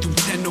 10, 9 through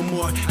 10 no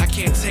more. I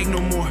can't take no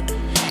more.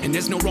 And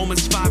there's no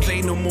Romans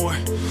 5:8 no more.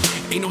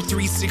 Ain't no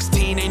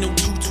 316, ain't no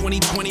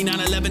 220, 29,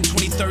 11,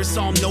 23rd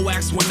Psalm, no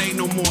Acts 1:8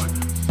 no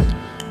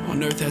more.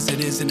 On earth as it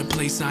is in a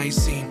place I ain't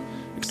seen.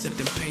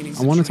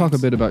 I want to talk a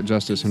bit about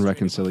justice and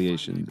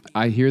reconciliation.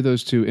 I hear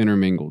those two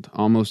intermingled,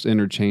 almost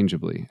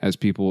interchangeably, as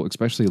people,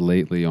 especially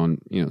lately on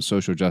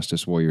social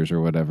justice warriors or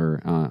whatever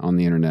on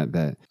the internet,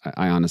 that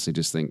I honestly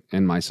just think,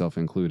 and myself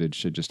included,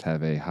 should just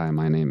have a "Hi,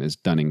 my name is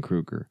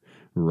Dunning-Kruger"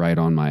 right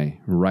on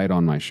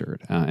my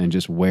shirt and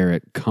just wear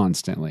it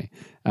constantly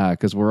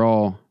because we're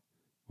all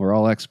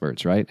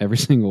experts, right? Every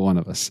single one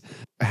of us.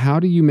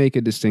 How do you make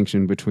a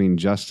distinction between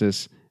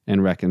justice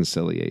and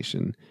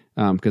reconciliation?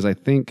 Because I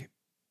think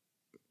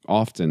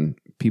often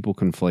people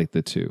conflate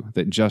the two,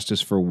 that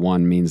justice for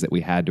one means that we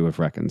had to have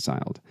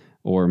reconciled,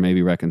 or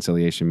maybe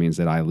reconciliation means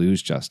that I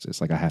lose justice,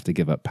 like I have to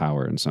give up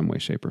power in some way,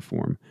 shape, or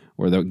form,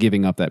 or that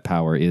giving up that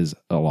power is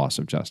a loss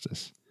of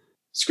justice.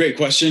 It's a great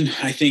question.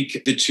 I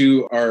think the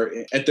two are,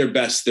 at their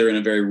best, they're in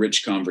a very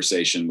rich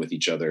conversation with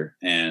each other.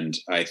 And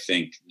I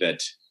think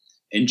that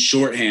in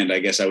shorthand, I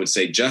guess I would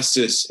say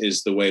justice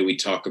is the way we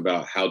talk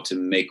about how to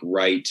make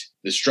right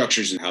the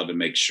structures and how to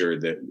make sure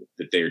that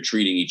they are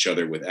treating each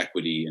other with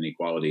equity and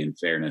equality and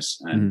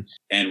fairness.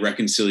 And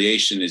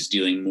reconciliation is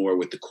dealing more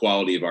with the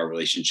quality of our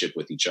relationship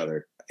with each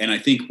other. And I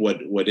think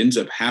what ends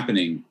up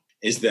happening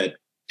is that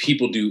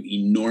people do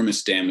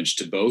enormous damage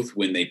to both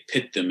when they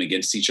pit them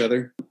against each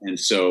other. And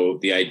so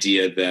the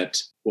idea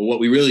that, well, what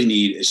we really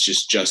need is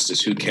just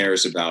justice. Who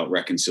cares about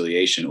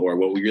reconciliation? Or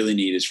what we really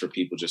need is for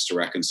people just to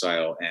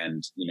reconcile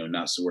and,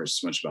 not so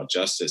much about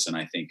justice. And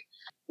I think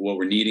what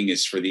we're needing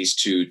is for these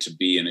two to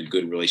be in a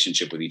good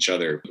relationship with each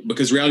other,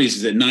 because the reality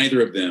is that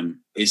neither of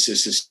them is a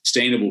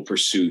sustainable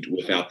pursuit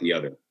without the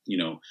other.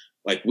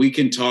 We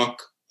can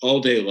talk all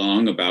day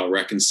long about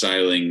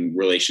reconciling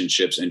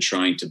relationships and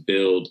trying to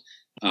build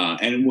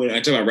and when I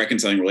talk about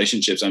reconciling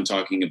relationships, I'm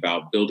talking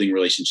about building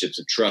relationships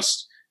of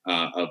trust,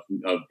 of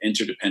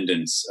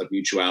interdependence, of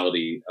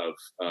mutuality,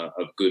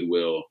 of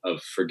goodwill,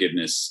 of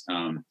forgiveness,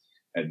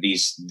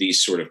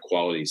 these sort of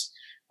qualities.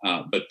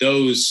 But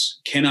those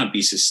cannot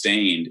be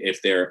sustained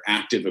if there are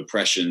active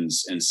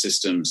oppressions and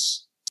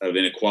systems of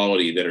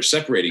inequality that are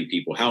separating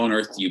people. How on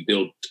earth do you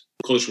build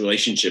close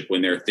relationship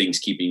when there are things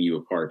keeping you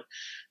apart?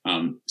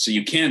 So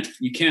you can't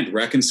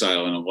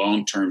reconcile in a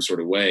long-term sort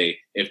of way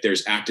if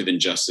there's active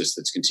injustice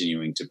that's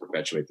continuing to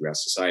perpetuate throughout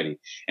society.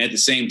 And at the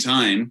same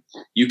time,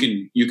 you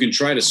can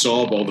try to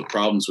solve all the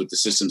problems with the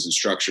systems and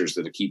structures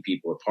that keep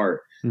people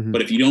apart. Mm-hmm.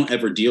 But if you don't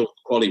ever deal with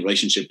the quality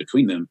relationship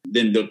between them,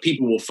 then the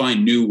people will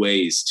find new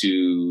ways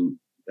to,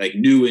 like,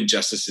 new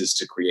injustices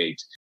to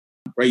create.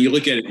 Right? You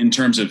look at it in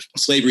terms of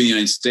slavery in the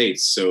United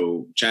States.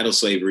 So chattel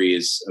slavery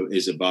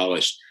is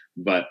abolished,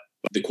 but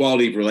the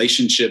quality of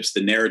relationships,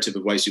 the narrative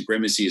of white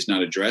supremacy is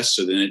not addressed.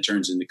 So then it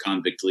turns into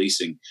convict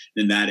leasing.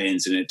 Then that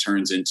ends, and it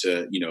turns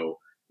into,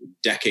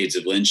 decades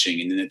of lynching,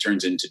 and then it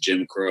turns into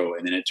Jim Crow,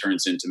 and then it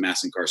turns into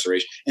mass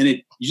incarceration. And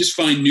you just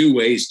find new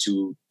ways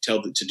to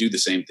do the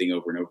same thing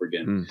over and over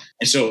again. Mm.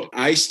 And so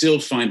I still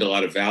find a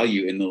lot of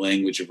value in the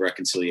language of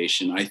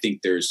reconciliation. I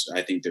think there's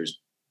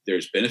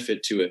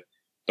benefit to it,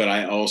 but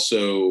I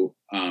also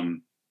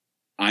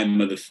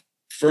I'm of the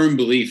firm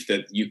belief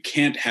that you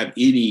can't have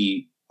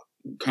any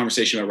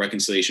conversation about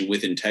reconciliation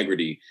with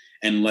integrity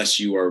unless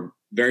you are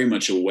very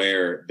much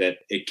aware that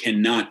it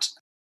cannot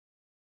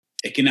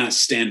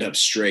stand up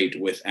straight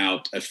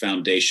without a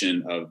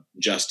foundation of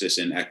justice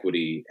and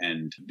equity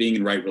and being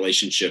in right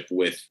relationship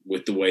with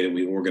the way that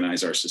we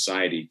organize our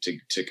society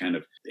to kind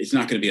of, it's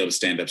not going to be able to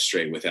stand up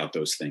straight without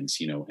those things,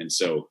 and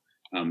so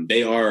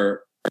they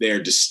are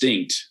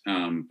distinct,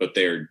 but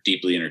they're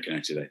deeply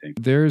interconnected, I think.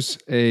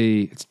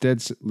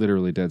 It's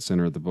literally dead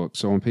center of the book.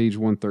 So on page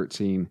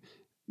 113,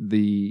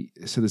 the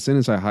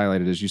sentence I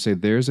highlighted is, you say,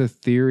 there's a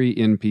theory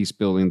in peace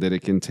building that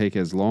it can take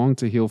as long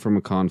to heal from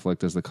a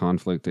conflict as the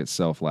conflict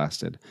itself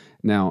lasted.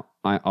 Now,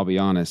 I'll be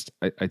honest,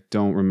 I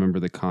don't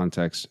remember the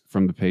context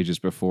from the pages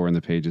before and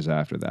the pages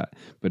after that.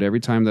 But every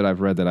time that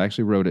I've read that, I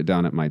actually wrote it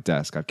down at my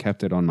desk. I've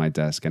kept it on my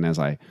desk. And as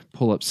I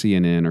pull up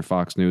CNN or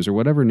Fox News or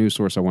whatever news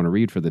source I want to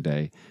read for the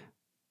day,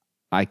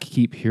 I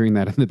keep hearing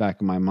that in the back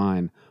of my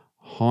mind,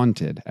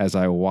 haunted as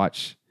I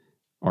watch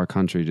our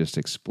country just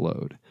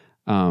explode.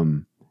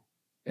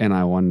 And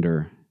I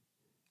wonder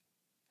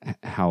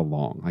how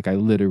long. Like, I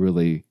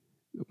literally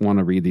want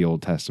to read the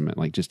Old Testament.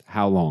 Like, just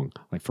how long?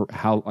 For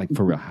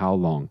how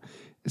long?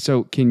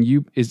 So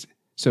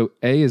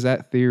is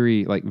that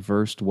theory like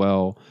versed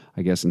well,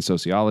 I guess, in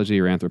sociology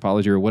or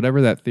anthropology or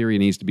whatever that theory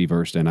needs to be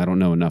versed in? I don't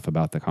know enough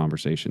about the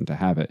conversation to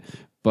have it,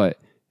 but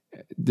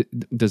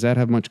does that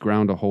have much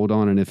ground to hold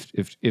on? And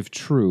if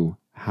true,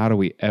 how do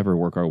we ever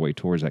work our way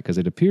towards that? Because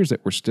it appears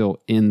that we're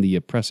still in the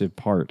oppressive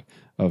part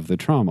of the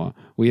trauma.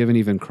 We haven't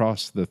even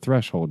crossed the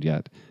threshold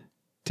yet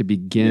to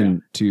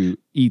begin to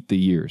eat the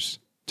years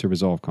to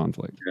resolve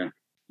conflict.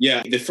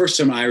 Yeah. The first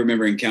time I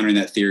remember encountering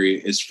that theory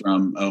is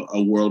from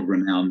a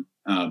world-renowned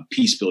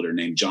peace builder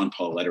named John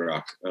Paul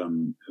Lederach,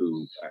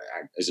 who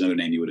is another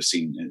name you would have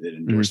seen that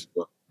endorsed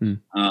the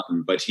book.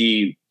 But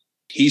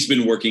he's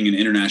been working in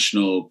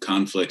international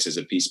conflicts as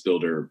a peace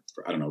builder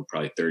for, I don't know,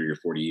 probably 30 or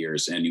 40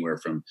 years, anywhere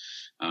from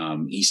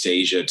East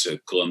Asia to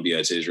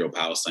Colombia to Israel,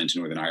 Palestine to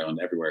Northern Ireland,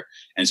 everywhere.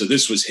 And so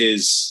this was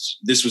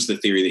the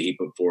theory that he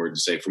put forward to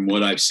say, from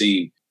what I've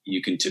seen,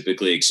 you can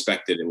typically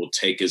expect that it will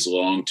take as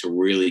long to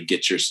really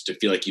to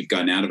feel like you've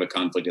gotten out of a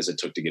conflict as it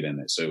took to get in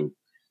it. So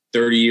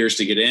 30 years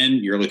to get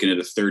in, you're looking at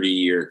a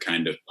 30-year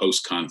kind of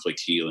post-conflict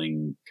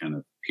healing kind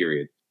of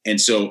period. And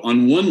so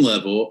on one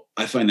level,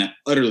 I find that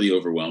utterly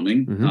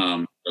overwhelming.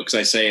 Because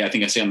I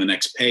think I say on the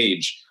next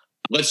page,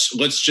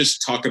 let's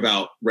just talk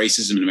about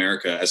racism in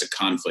America as a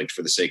conflict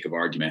for the sake of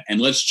argument.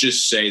 And let's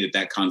just say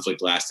that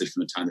conflict lasted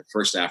from the time that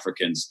first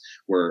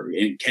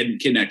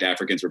kidnapped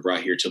Africans were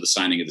brought here till the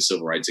signing of the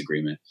Civil Rights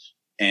Agreement.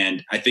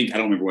 And I don't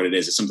remember what it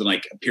is. It's something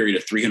like a period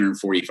of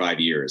 345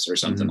 years or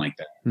something like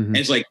that. And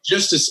it's like,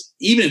 justice,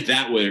 even if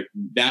that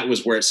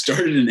was where it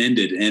started and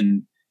ended,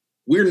 and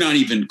we're not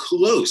even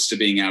close to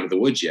being out of the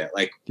woods yet.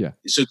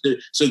 So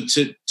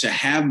to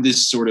have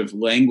this sort of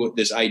language,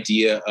 this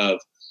idea of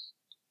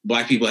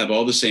Black people have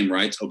all the same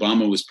rights.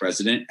 Obama was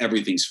president.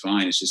 Everything's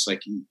fine. It's just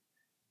like,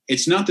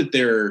 it's not that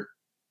they're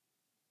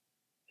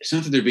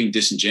being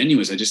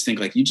disingenuous. I just think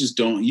like, you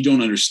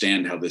don't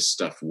understand how this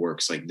stuff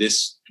works. Like,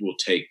 this will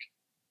take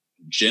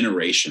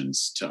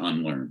generations to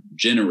unlearn.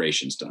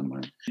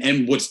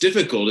 And what's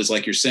difficult is,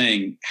 like you're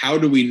saying, how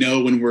do we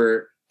know when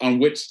we're on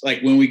which,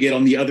 like, when we get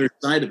on the other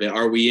side of it,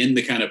 are we in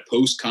the kind of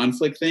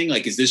post-conflict thing?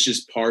 Like, is this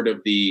just part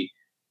of the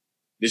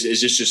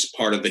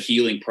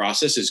healing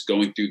process, is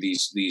going through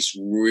these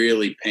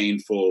really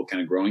painful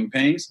kind of growing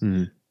pains?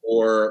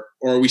 Or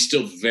are we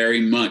still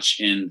very much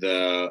in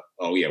the,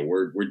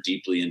 we're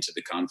deeply into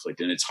the conflict,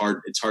 and it's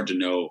hard to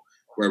know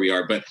where we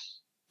are. But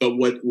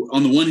what,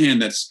 on the one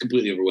hand, that's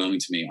completely overwhelming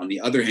to me. On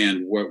the other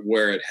hand,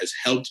 where it has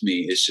helped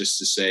me is just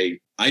to say,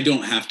 I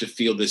don't have to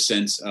feel this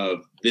sense of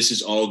this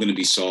is all going to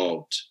be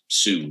solved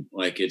soon.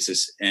 Like, it's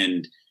this,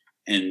 and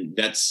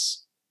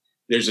that's,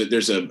 there's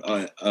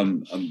a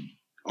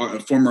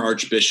former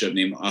archbishop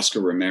named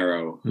Oscar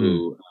Romero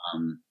who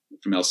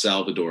from El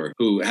Salvador,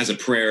 who has a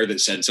prayer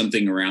that said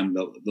something around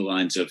the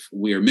lines of,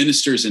 "We are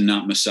ministers and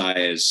not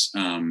messiahs.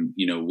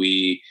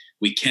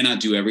 We cannot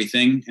do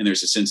everything." And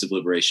there's a sense of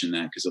liberation in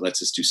that, because it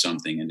lets us do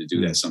something, and to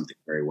do that something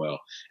very well.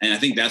 And I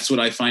think that's what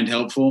I find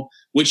helpful,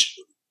 which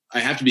I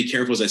have to be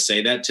careful as I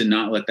say that, to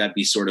not let that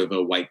be sort of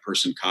a white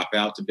person cop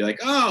out, to be like,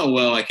 oh,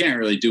 well, I can't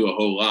really do a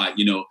whole lot.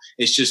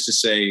 It's just to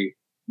say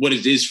what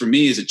it is for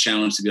me is a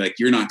challenge to be like,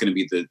 you're not going to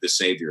be the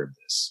savior of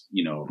this.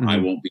 I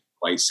won't be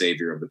the white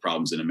savior of the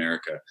problems in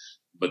America.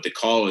 But the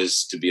call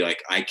is to be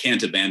like, I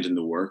can't abandon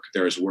the work.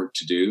 There is work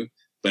to do,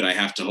 but I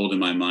have to hold in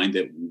my mind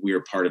that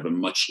we're part of a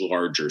much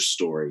larger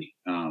story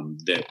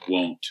that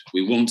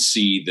we won't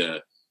see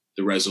the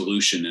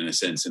resolution, in a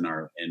sense,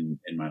 in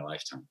my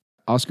lifetime.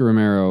 Oscar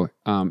Romero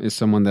is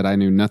someone that I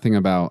knew nothing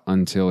about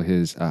until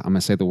his, I'm going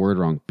to say the word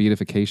wrong,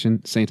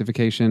 beatification,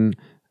 sanctification.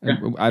 Yeah.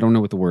 I don't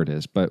know what the word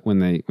is, but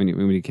when he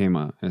became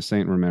a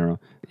Saint Romero,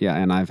 yeah,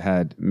 and I've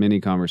had many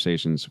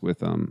conversations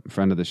with a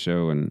friend of the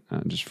show and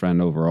just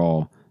friend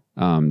overall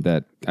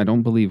that I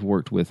don't believe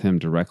worked with him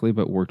directly,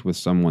 but worked with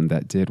someone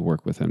that did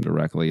work with him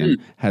directly, and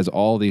has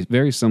all these,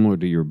 very similar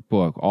to your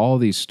book, all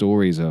these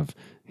stories of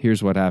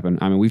here's what happened.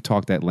 I mean, we've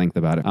talked at length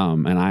about it,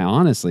 and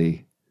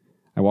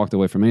I walked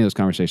away from many of those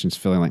conversations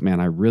feeling like, man,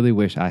 I really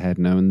wish I had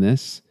known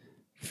this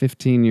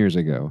 15 years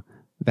ago.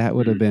 That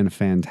would have been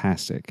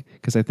fantastic,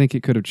 because I think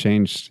it could have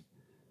changed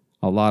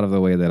a lot of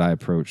the way that I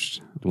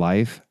approached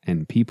life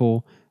and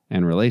people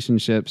and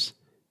relationships.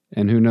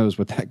 And who knows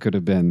what that could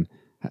have been,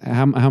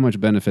 how much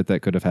benefit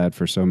that could have had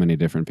for so many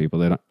different people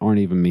that aren't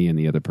even me and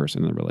the other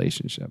person in the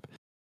relationship.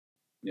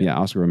 Yeah,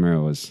 Oscar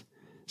Romero was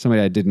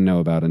somebody I didn't know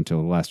about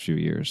until the last few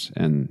years.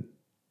 And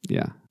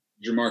yeah.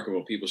 He's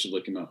remarkable. People should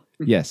look him up.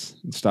 Yes.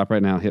 Stop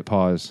right now, hit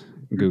pause,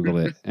 Google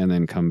it, and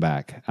then come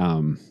back.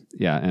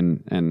 Yeah,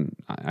 and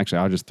actually,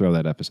 I'll just throw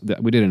that episode.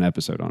 We did an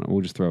episode on it.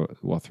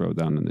 We'll throw it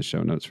down in the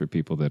show notes for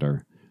people that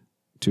are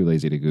too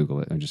lazy to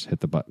Google it. I just hit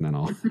the button and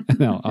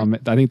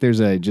I think there's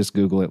a just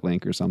Google it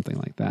link or something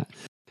like that.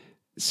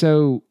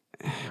 So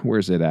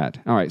where's it at?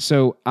 All right.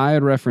 So I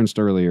had referenced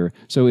earlier.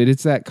 So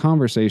it's that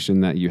conversation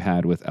that you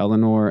had with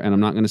Eleanor, and I'm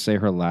not going to say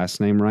her last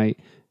name right.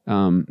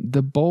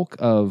 The bulk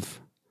of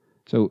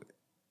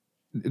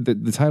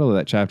the title of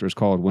that chapter is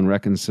called "When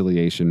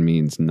Reconciliation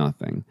Means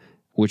Nothing,"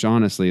 which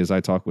honestly, as I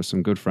talk with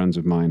some good friends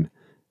of mine,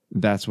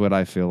 that's what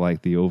I feel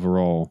like the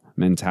overall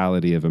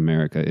mentality of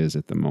America is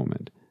at the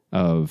moment,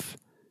 of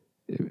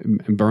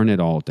burn it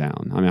all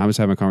down. I mean, I was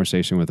having a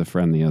conversation with a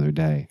friend the other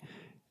day,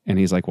 and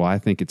he's like, well, I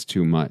think it's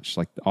too much.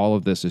 Like, all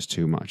of this is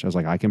too much. I was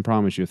like, I can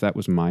promise you, if that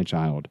was my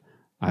child,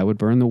 I would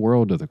burn the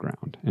world to the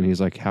ground. And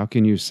he's like, how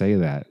can you say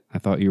that? I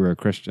thought you were a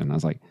Christian. I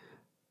was like,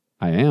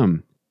 I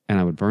am. And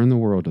I would burn the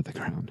world to the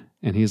ground.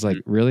 And he's like,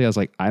 really? I was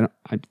like,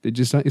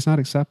 it's not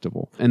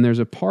acceptable. And there's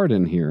a part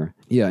in here.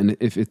 Yeah. And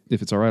if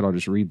it's all right, I'll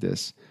just read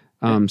this.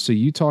 So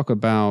you talk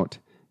about,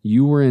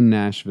 you were in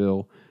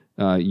Nashville.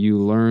 You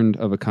learned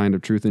of a kind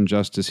of truth and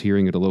justice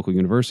hearing at a local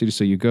university.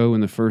 So you go,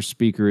 and the first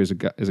speaker is a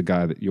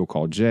guy that you'll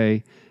call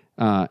Jay.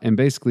 And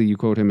basically you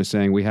quote him as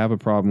saying, we have a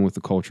problem with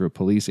the culture of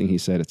policing. He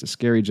said, it's a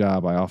scary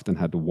job. I often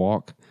had to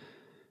walk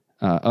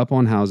up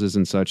on houses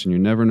and such, and you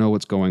never know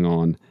what's going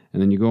on.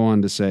 And then you go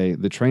on to say,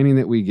 the training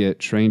that we get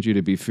trains you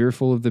to be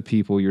fearful of the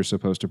people you're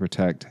supposed to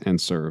protect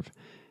and serve.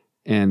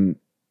 And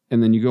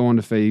then you go on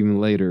to say even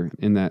later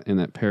in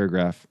that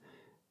paragraph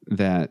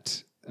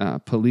that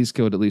police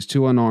killed at least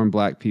 2 unarmed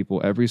black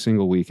people every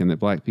single week, and that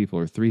black people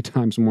are 3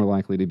 times more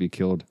likely to be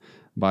killed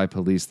by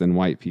police than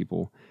white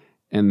people.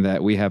 And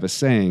that we have a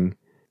saying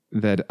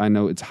that I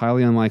know it's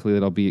highly unlikely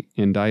that I'll be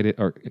indicted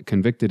or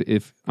convicted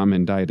if I'm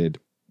indicted,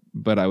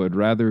 but I would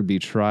rather be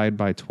tried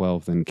by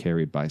 12 than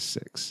carried by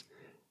 6.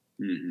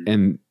 Mm-hmm.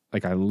 And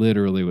like, I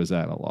literally was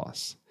at a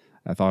loss.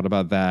 I thought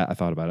about that. I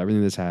thought about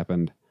everything that's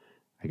happened.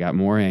 I got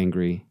more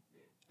angry,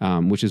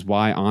 which is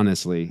why,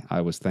 honestly,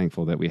 I was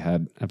thankful that we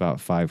had about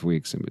 5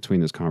 weeks in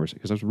between this conversation,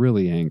 because I was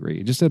really angry.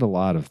 It just did a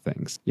lot of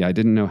things. Yeah, I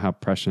didn't know how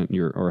prescient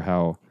or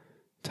how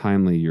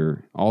timely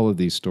all of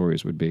these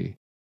stories would be.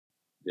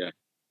 Yeah.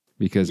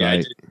 Because I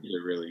didn't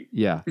either, really.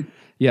 Yeah.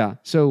 Yeah.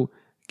 So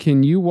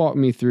can you walk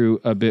me through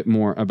a bit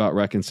more about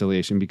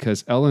reconciliation?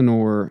 Because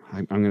Eleanor,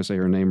 I'm going to say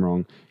her name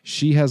wrong,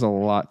 she has a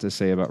lot to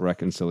say about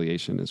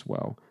reconciliation as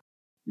well.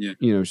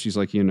 Yeah. She's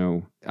like,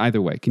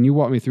 either way, can you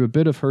walk me through a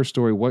bit of her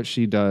story, what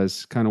she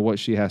does, kind of what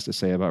she has to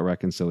say about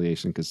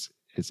reconciliation? Because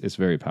it's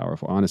very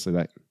powerful. Honestly,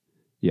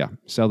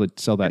 sell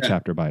that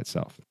chapter by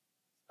itself.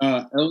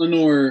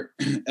 Eleanor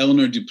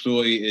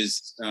Duploy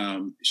is,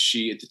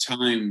 she at the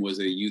time was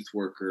a youth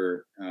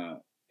worker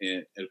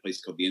at a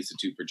place called the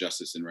Institute for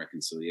Justice and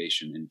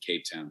Reconciliation in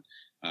Cape Town.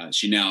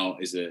 She now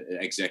is an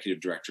executive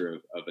director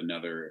of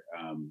another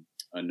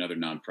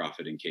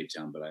nonprofit in Cape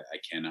Town, but I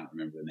cannot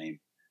remember the name.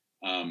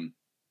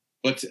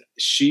 But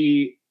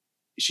she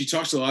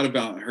talks a lot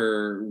about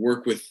her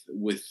work with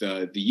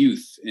the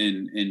youth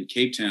in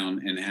Cape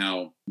Town, and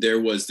how there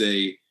was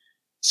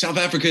South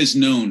Africa is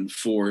known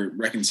for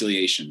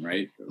reconciliation,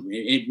 right?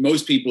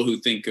 Most people who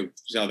think of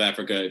South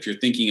Africa, if you're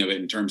thinking of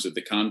it in terms of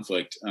the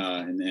conflict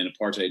and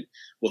apartheid,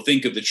 will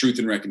think of the Truth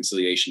and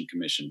Reconciliation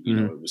Commission. You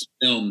know, it was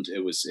filmed,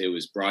 it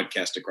was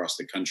broadcast across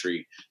the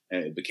country.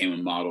 It became a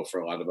model for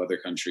a lot of other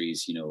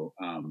countries.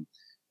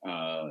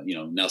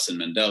 Nelson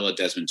Mandela,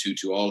 Desmond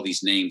Tutu, all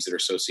these names that are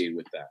associated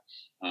with that.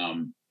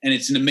 And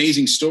it's an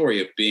amazing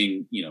story of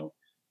being,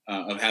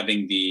 of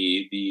having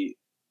the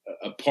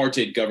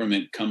apartheid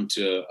government come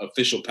to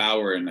official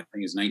power in, I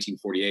think it's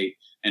 1948,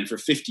 and for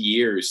 50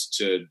 years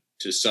to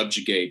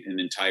subjugate an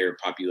entire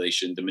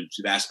population, the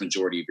vast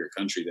majority of your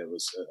country that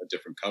was a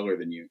different color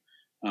than you,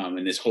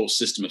 and this whole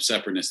system of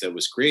separateness that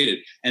was created.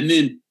 And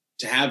then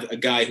to have a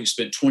guy who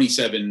spent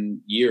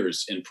 27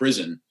 years in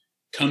prison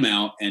come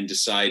out and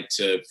decide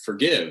to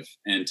forgive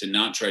and to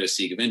not try to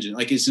seek vengeance.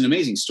 Like, it's an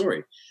amazing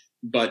story.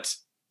 But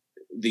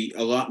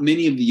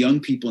many of the young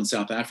people in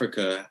South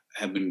Africa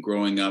have been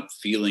growing up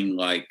feeling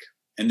like,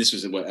 and this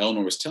was what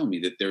Eleanor was telling me,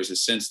 that there's a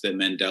sense that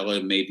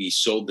Mandela maybe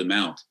sold them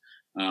out,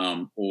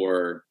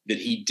 or that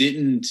he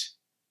didn't.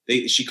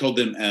 She called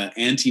them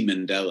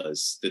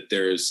anti-Mandelas. That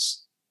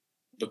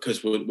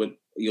because what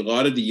a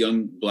lot of the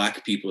young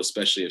Black people,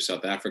 especially of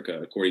South Africa,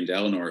 according to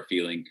Eleanor, are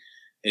feeling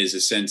is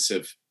a sense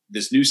of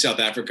this new South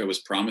Africa was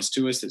promised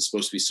to us that's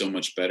supposed to be so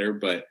much better,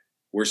 but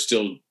we're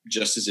still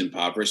just as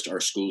impoverished. Our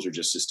schools are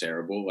just as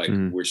terrible. Like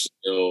we're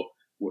still,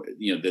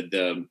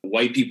 the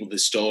white people that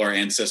stole our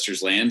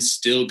ancestors' land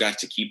still got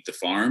to keep the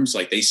farms.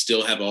 Like, they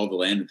still have all the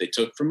land that they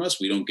took from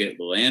us. We don't get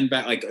the land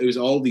back. Like, it was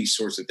all these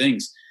sorts of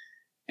things.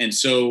 And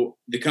so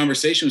the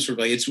conversation was sort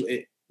of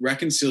like,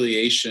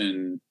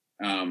 reconciliation.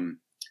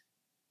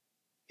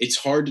 It's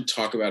hard to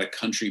talk about a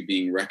country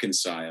being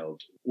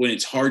reconciled when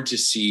it's hard to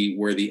see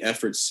where the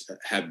efforts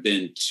have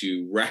been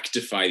to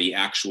rectify the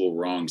actual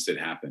wrongs that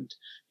happened,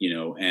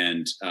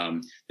 and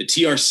the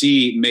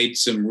TRC made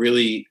some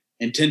really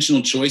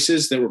intentional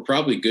choices that were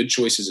probably good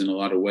choices in a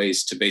lot of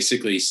ways to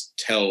basically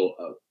tell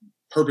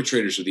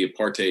perpetrators of the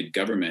apartheid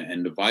government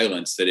and the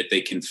violence that if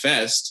they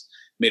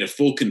made a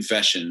full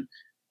confession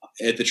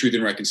at the Truth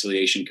and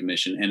Reconciliation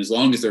Commission, and as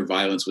long as their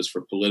violence was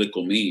for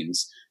political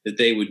means, that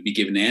they would be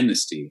given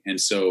amnesty. And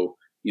so,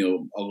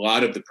 a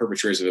lot of the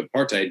perpetrators of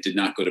apartheid did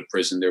not go to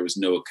prison. There was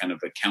no kind of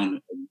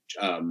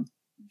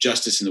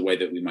justice in the way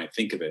that we might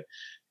think of it.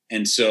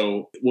 And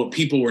so what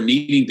people were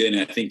needing then,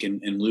 I think,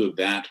 in lieu of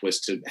that, was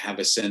to have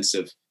a sense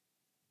of,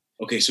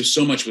 okay,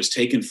 so much was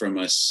taken from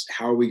us.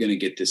 How are we going to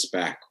get this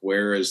back?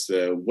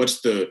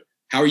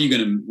 How are you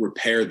going to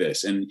repair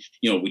this? And,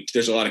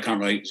 there's a lot of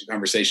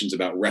conversations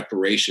about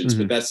reparations,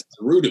 but that's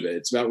the root of it.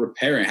 It's about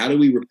repairing. How do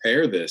we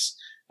repair this?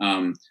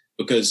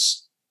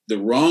 Because the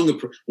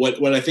wrong,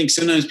 what I think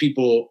sometimes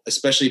people,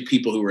 especially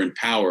people who are in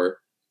power,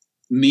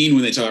 mean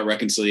when they talk about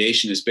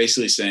reconciliation is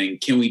basically saying,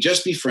 can we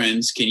just be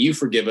friends? Can you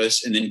forgive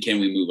us? And then can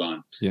we move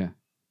on? Yeah.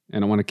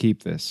 And I want to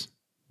keep this.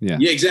 Yeah.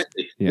 Yeah,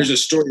 exactly. Yeah. There's a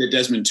story that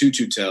Desmond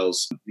Tutu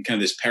tells, kind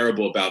of this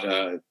parable about,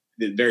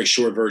 the very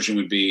short version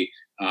would be,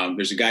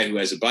 there's a guy who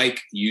has a bike,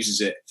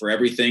 uses it for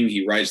everything.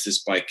 He rides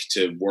this bike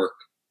to work.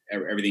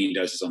 Everything he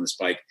does is on this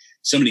bike.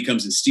 Somebody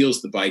comes and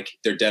steals the bike.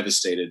 They're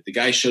devastated. The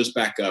guy shows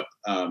back up.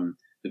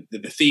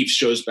 The thief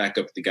shows back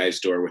up at the guy's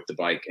door with the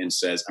bike and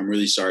says, I'm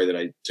really sorry that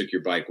I took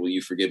your bike. Will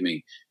you forgive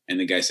me? And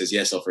the guy says,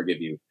 yes, I'll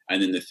forgive you.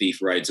 And then the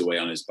thief rides away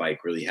on his bike,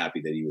 really happy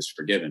that he was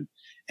forgiven.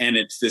 And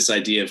it's this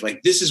idea of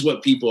like, this is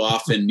what people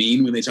often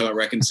mean when they talk about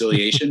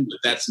reconciliation, but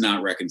that's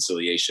not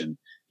reconciliation.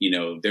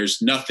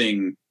 There's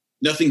nothing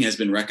has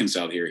been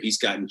reconciled here. He's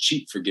gotten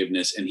cheap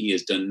forgiveness, and he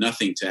has done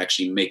nothing to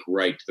actually make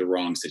right the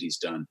wrongs that he's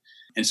done.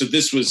 And so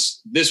this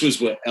was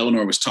what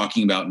Eleanor was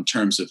talking about in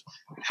terms of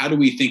how do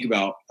we think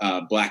about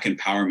Black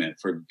empowerment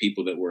for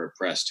people that were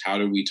oppressed? How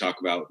do we talk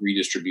about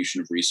redistribution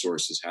of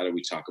resources? How do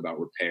we talk about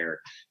repair,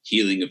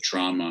 healing of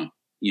trauma?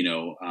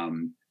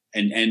 And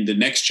the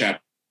next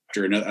chapter,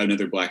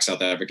 another Black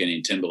South African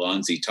named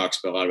Thembalanzi talks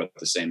a lot about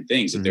the same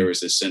things. That there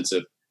was this sense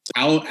of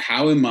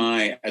how am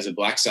I as a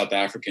Black South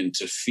African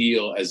to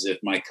feel as if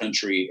my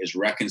country is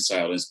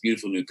reconciled in this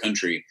beautiful new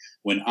country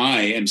when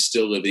I am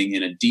still living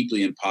in a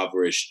deeply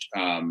impoverished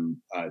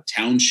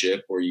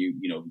township or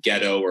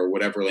ghetto or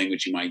whatever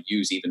language you might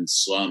use, even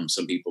slum,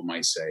 some people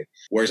might say.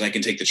 Whereas I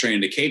can take the train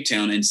into Cape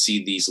Town and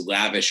see these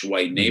lavish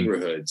white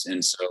neighborhoods.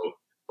 And so,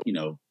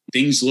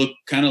 things look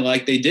kind of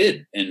like they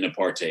did in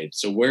apartheid.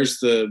 So where's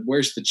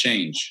the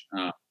change?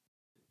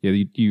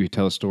 You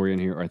tell a story in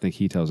here, or I think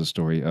he tells a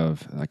story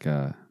of like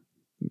the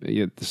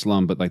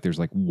slum, but like there's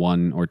like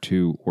 1 or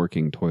 2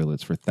 working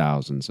toilets for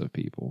thousands of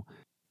people.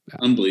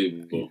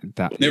 Unbelievable.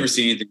 Never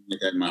seen anything like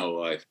that in my whole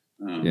life.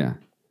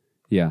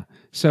 Yeah.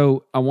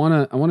 So I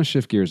want to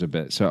shift gears a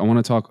bit. So I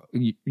want to talk.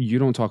 You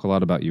don't talk a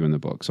lot about you in the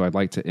book, so I'd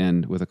like to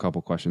end with a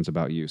couple questions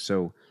about you.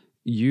 So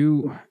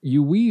you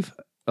weave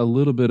a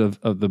little bit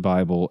of the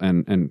Bible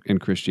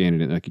and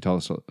Christianity. Like you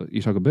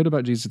talk a bit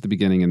about Jesus at the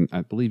beginning, and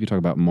I believe you talk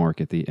about Mark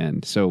at the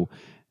end. So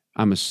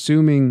I'm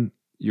assuming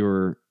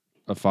you're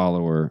a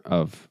follower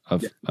of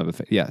the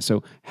faith. Yeah.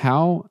 So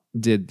how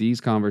did these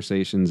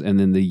conversations and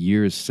then the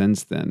years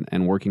since then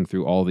and working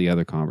through all the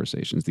other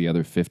conversations, the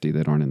other 50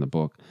 that aren't in the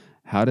book,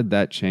 how did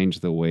that change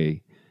the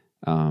way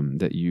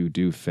that you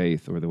do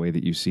faith or the way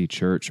that you see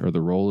church or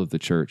the role of the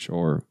church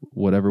or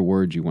whatever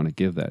word you want to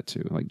give that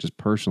to? Like just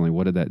personally,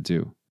 what did that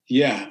do?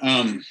 Yeah.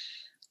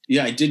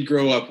 I did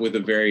grow up with a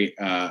very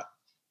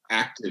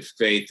active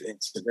faith.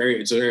 It's a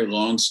very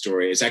long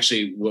story. It's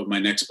actually what my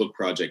next book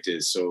project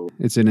is. So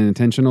it's an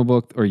intentional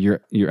book, or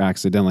you're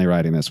accidentally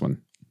writing this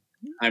one?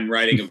 I'm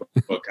writing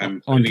a book.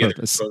 I'm on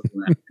purpose.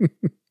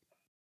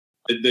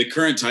 The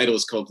current title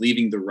is called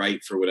 "Leaving the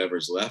Right for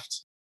Whatever's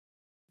Left."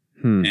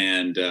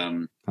 And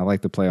I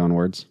like the play on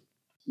words.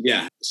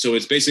 Yeah. So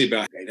it's basically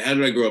about how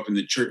did I grow up in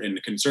the church, in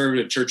the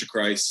conservative Church of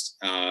Christ,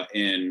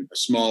 in a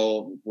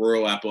small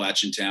rural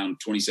Appalachian town,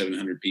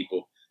 2,700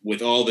 people,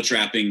 with all the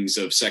trappings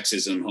of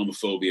sexism,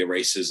 homophobia,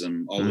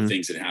 racism, all the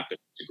things that happened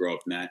to grow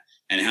up in that.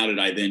 And how did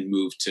I then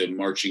move to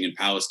marching in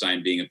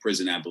Palestine, being a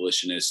prison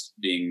abolitionist,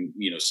 being,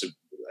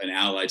 an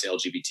ally to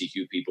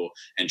LGBTQ people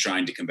and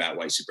trying to combat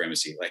white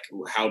supremacy? Like,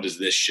 how does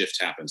this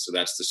shift happen? So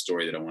that's the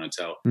story that I want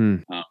to tell.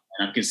 And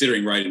I'm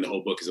considering writing the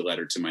whole book as a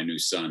letter to my new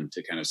son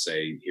to kind of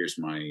say, here's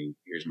my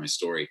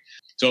story.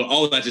 So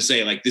all of that to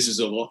say, like, it's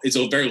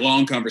a very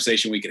long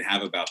conversation we could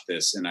have about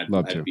this. And I'd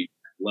love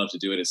to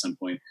do it at some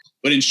point.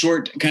 But in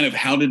short, kind of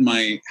how did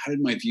my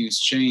views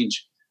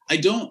change? I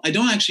don't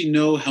actually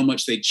know how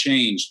much they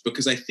changed,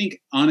 because I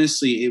think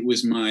honestly it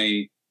was in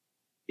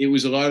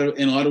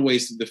a lot of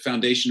ways the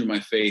foundation of my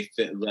faith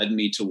that led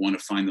me to want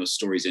to find those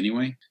stories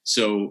anyway.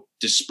 So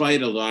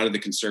despite a lot of the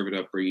conservative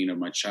upbringing of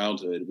my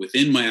childhood,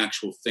 within my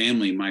actual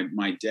family,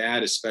 my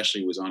dad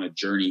especially was on a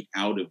journey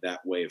out of that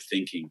way of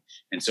thinking,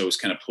 and so it was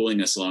kind of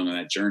pulling us along on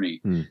that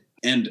journey.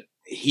 And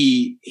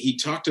he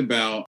talked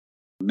about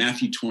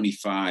Matthew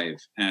 25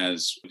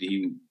 as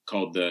he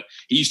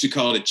used to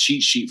call it a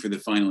cheat sheet for the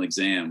final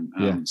exam.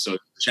 So the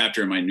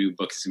chapter in my new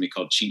book is going to be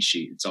called Cheat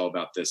Sheet. It's all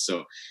about this.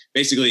 So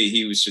basically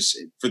he was just,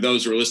 for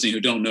those who are listening who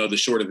don't know, the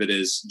short of it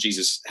is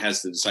Jesus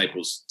has the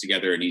disciples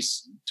together and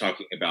he's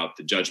talking about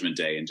the judgment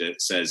day, and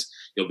it says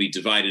you'll be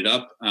divided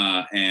up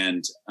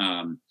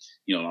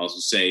I'll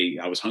say,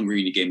 I was hungry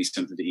and you gave me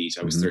something to eat.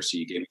 I was thirsty,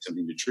 you gave me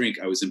something to drink.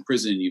 I was in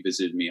prison and you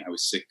visited me. I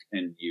was sick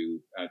and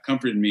you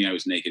comforted me. I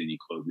was naked and you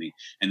clothed me.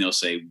 And they'll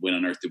say, when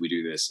on earth did we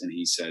do this? And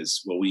he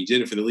says, well, when you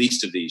did it for the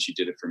least of these, you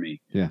did it for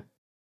me. Yeah.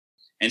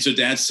 And so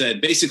Dad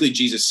said, basically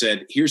Jesus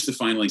said, here's the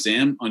final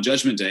exam on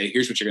Judgment Day.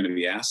 Here's what you're going to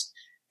be asked.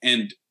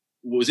 And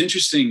what was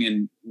interesting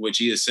in what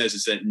Jesus says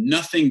is that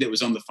nothing that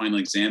was on the final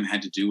exam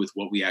had to do with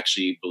what we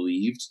actually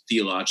believed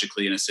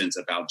theologically, in a sense,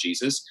 about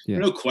Jesus. Yeah.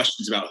 There are no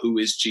questions about who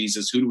is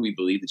Jesus, who do we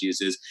believe that Jesus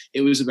is.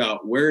 It was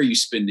about where are you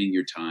spending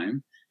your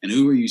time and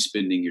who are you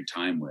spending your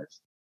time with.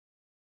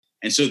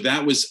 And so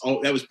that was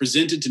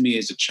presented to me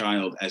as a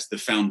child as the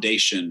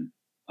foundation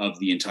of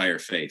the entire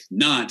faith,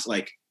 not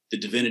like the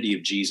divinity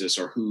of Jesus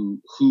or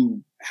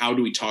how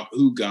do we talk,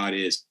 who God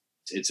is.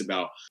 It's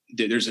about,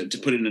 to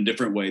put it in a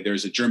different way,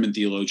 there's a German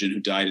theologian who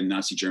died in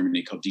Nazi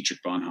Germany called Dietrich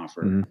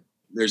Bonhoeffer.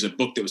 There's a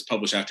book that was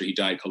published after he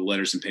died called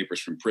Letters and Papers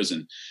from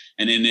Prison.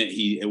 And in it,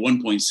 he at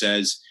one point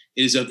says,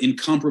 it is of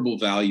incomparable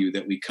value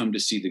that we come to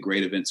see the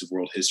great events of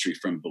world history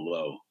from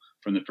below,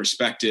 from the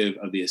perspective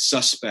of the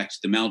suspect,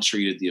 the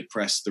maltreated, the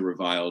oppressed, the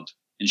reviled,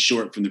 in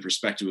short, from the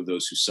perspective of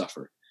those who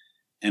suffer.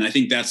 And I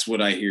think that's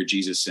what I hear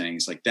Jesus saying.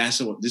 It's like, this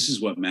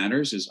is what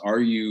matters, is are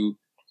you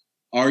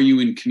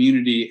in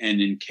community and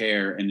in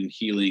care and in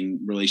healing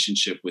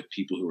relationship with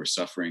people who are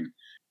suffering?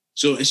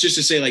 So it's just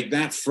to say, like,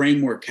 that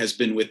framework has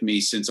been with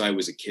me since I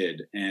was a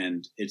kid.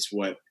 And it's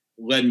what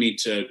led me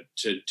to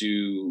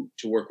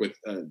work with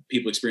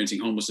people experiencing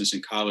homelessness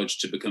in college,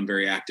 to become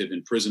very active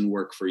in prison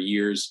work for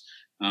years,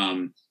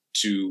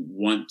 to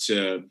want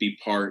to be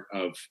part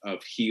of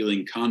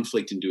healing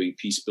conflict and doing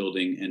peace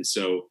building. And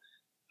so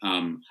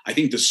I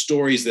think the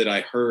stories that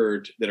I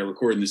heard that are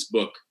recorded in this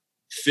book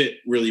fit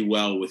really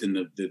well within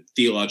the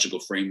theological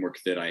framework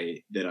that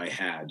I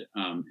had.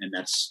 And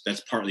that's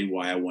partly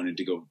why I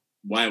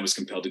was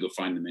compelled to go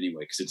find them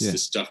anyway, because it's the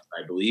stuff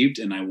that I believed,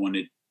 and I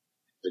wanted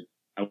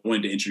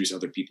to introduce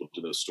other people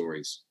to those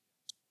stories.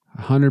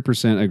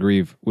 100%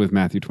 agree with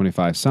Matthew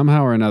 25.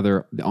 Somehow or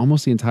another,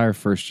 almost the entire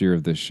first year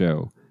of this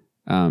show,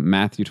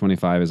 Matthew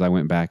 25, as I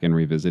went back and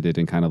revisited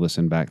and kind of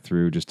listened back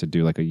through just to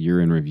do like a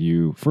year in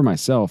review for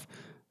myself,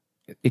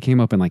 it came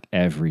up in like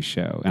every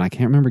show. And I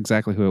can't remember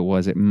exactly who it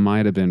was. It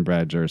might have been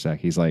Brad Jersak.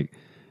 He's like,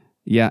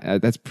 yeah,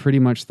 that's pretty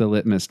much the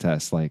litmus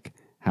test. Like,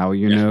 how do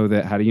you know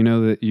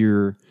that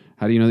you're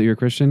a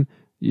Christian?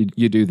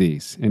 You do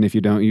these. And if you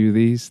don't do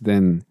these,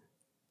 then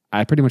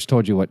I pretty much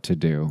told you what to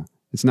do.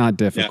 It's not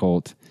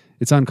difficult. Yeah.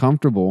 It's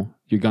uncomfortable.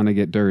 You're going to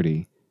get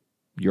dirty.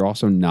 You're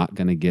also not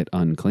going to get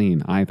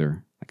unclean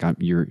either. Like,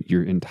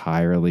 you're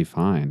entirely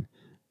fine.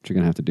 But you're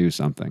going to have to do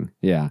something.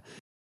 Yeah.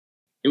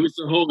 It was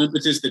the whole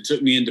impetus that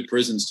took me into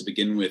prisons to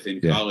begin with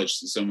in college.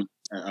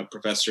 A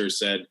professor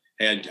said,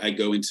 hey, I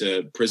go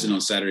into prison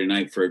on Saturday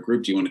night for a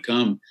group. Do you want to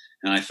come?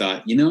 And I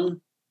thought,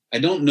 I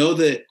don't know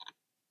that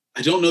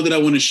I don't know that I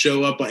want to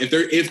show up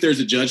if there's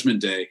a judgment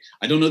day.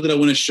 I don't know that I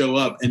want to show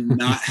up and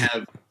not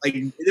have like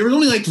there were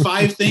only like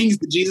 5 things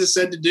that Jesus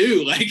said to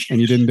do, like, and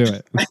you didn't do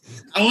it.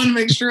 I want to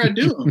make sure I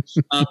do them.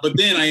 But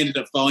then I ended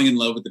up falling in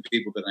love with the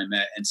people that I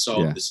met and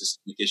solved the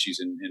systemic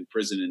issues in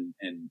prison,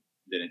 and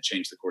then it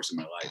changed the course of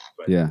my life.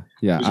 But I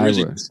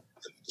would.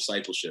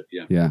 Discipleship,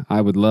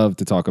 I would love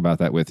to talk about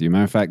that with you.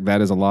 Matter of fact,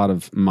 that is a lot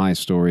of my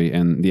story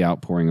and the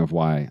outpouring of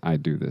why I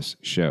do this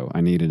show.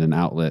 I needed an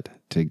outlet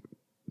to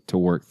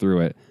work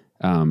through it.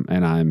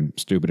 And I'm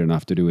stupid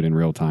enough to do it in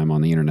real time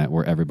on the internet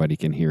where everybody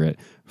can hear it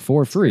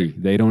for free.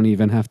 They don't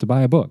even have to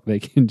buy a book. They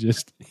can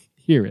just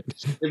hear it.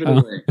 Give it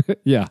away.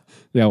 Yeah.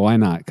 Why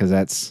not? Because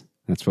that's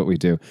what we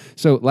do.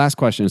 So last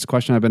question. It's a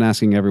question I've been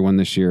asking everyone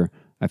this year.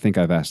 I think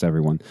I've asked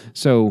everyone.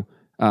 So,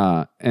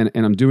 and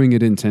I'm doing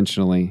it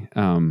intentionally.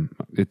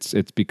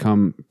 It's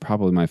become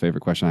probably my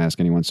favorite question I ask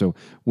anyone. So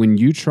when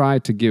you try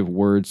to give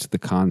words to the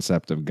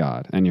concept of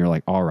God and you're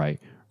like, all right,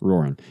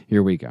 Rowan,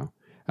 here we go.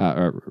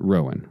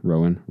 Rowan.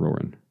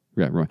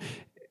 Yeah, Rowan.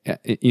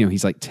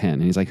 He's like 10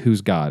 and he's like,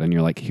 who's God? And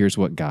you're like, here's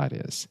what God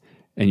is.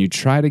 And you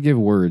try to give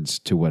words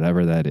to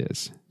whatever that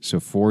is. So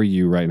for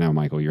you right now,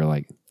 Michael, you're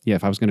like, yeah,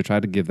 if I was going to try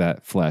to give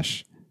that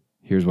flesh,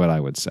 here's what I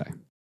would say.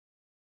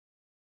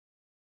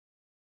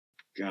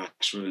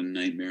 Gosh, what a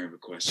nightmare of a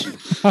question.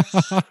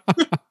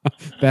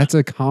 That's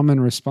a common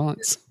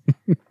response.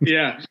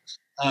 Yeah.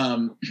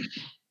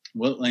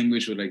 What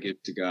language would I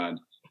give to God?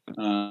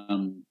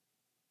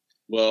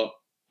 Well,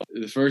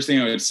 the first thing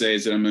I would say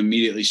is that I'm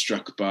immediately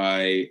struck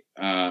by,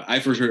 I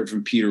first heard it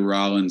from Peter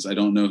Rollins. I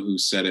don't know who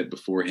said it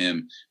before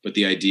him, but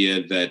the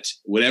idea that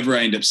whatever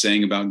I end up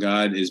saying about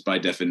God is by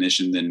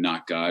definition then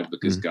not God,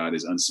 because God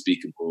is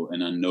unspeakable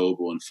and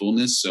unknowable in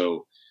fullness.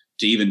 So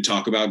to even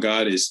talk about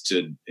God is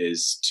to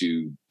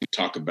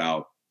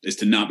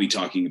not be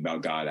talking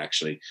about God,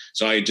 actually.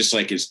 So I just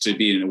like is to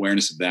be an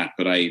awareness of that.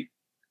 But I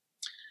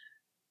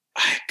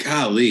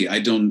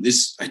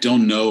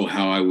don't know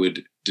how I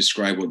would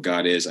describe what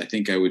God is. I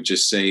think I would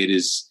just say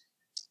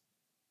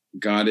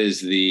God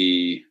is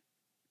an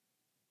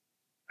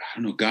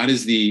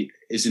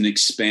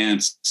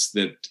expanse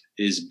that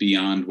is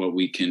beyond what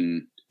we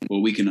can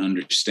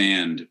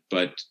understand.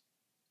 But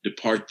the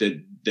part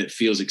that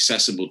feels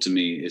accessible to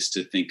me is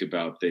to think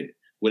about that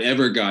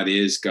whatever God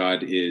is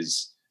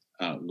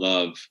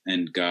love,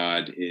 and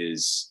God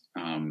is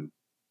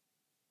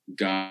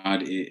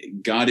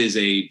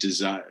a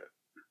desire.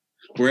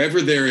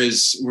 Wherever there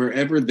is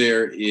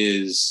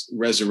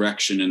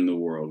resurrection in the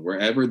world,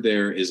 wherever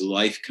there is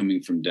life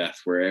coming from death,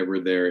 wherever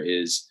there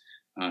is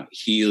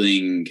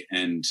healing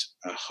and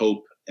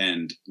hope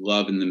and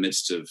love in the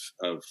midst of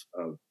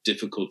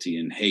difficulty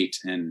and hate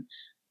and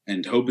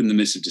hope in the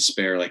midst of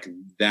despair, like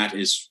that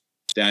is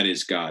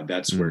God.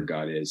 That's where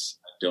God is.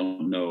 I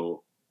don't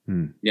know.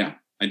 Yeah,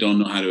 I don't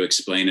know how to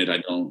explain it. I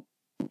don't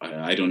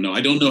know.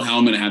 I don't know how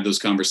I'm going to have those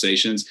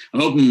conversations. I'm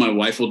hoping my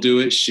wife will do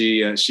it.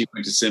 She went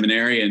to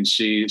seminary and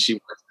she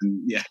works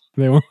in,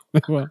 They will.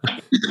 She's going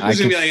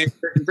to be like,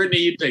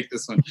 Brittany, you take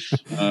this one.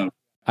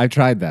 I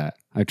tried that.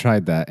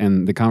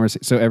 And the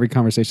conversation. So every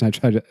conversation I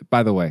tried to,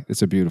 by the way,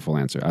 it's a beautiful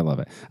answer. I love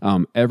it.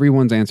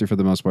 Everyone's answer for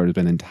the most part has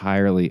been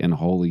entirely and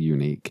wholly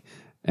unique,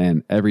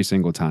 and every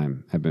single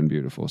time have been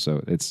beautiful.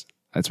 So that's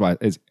why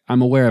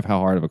I'm aware of how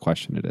hard of a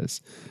question it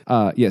is.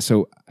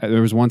 So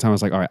there was one time I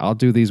was like, all right, I'll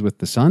do these with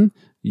the son.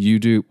 You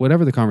do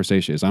whatever the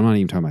conversation is. I'm not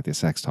even talking about the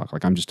sex talk.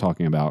 Like I'm just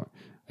talking about,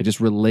 I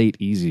just relate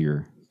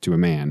easier to a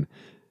man.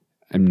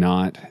 I'm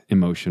not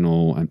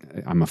emotional.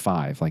 I'm a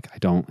 5. Like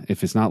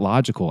if it's not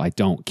logical, I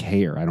don't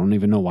care. I don't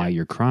even know why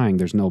you're crying.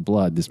 There's no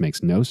blood. This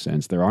makes no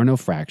sense. There are no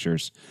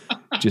fractures.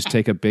 Just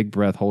take a big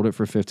breath, hold it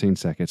for 15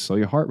 seconds, slow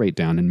your heart rate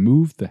down and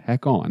move the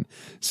heck on.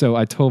 So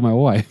I told my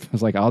wife, I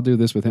was like, I'll do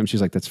this with him. She's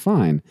like, that's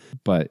fine.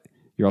 But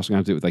you're also going to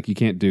have to do it. Like, you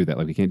can't do that.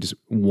 Like, you can't just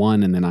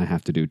 1 and then I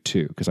have to do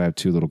 2 because I have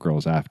 2 little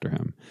girls after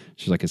him.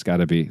 She's like, it's got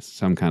to be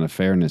some kind of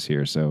fairness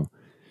here. So,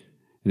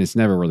 and it's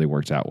never really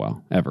worked out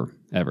well, ever.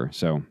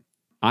 So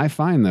I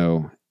find,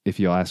 though, if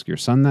you'll ask your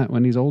son that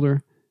when he's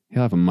older,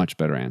 he'll have a much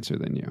better answer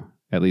than you.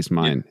 At least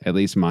mine. Yeah. At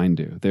least mine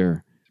do.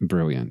 They're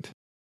brilliant.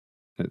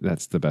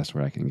 That's the best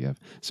word I can give.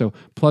 So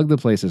plug the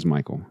places,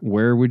 Michael.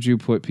 Where would you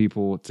put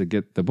people to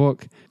get the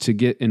book, to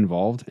get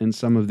involved in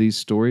some of these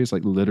stories?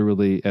 Like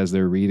literally as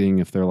they're reading,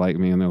 if they're like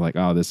me and they're like,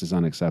 oh, this is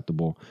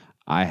unacceptable.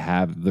 I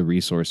have the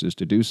resources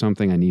to do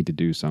something. I need to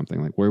do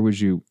something. Like where would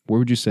you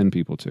send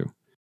people to?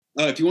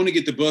 If you want to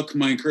get the book,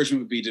 my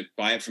encouragement would be to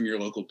buy it from your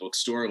local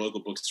bookstore.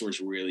 Local bookstores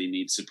really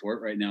need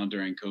support right now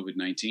during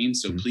COVID-19.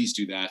 So please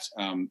do that.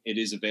 It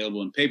is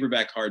available in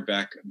paperback,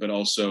 hardback, but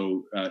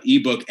also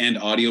ebook and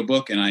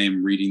audiobook. And I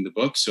am reading the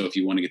book. So if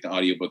you want to get the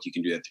audiobook, you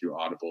can do that through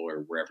Audible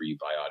or wherever you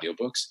buy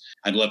audiobooks.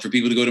 I'd love for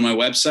people to go to my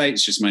website.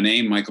 It's just my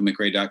name,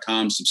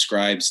 michaelmcrae.com.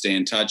 Subscribe, stay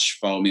in touch,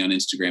 follow me on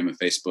Instagram and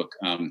Facebook.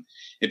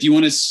 If you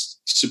want to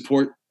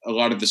support a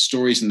lot of the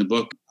stories in the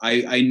book,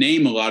 I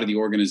name a lot of the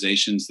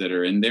organizations that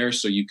are in there,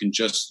 so you can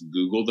just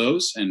Google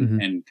those and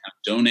kind of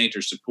donate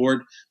or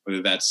support,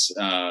 whether that's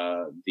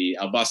the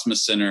Al Basma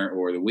Center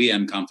or the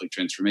WEM Conflict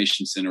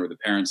Transformation Center or the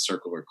Parents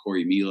Circle or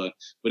Corey Mila,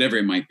 whatever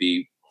it might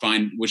be.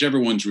 Find whichever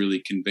ones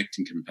really convict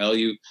and compel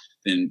you,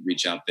 then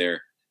reach out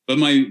there. But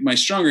my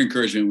stronger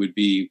encouragement would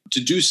be to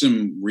do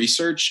some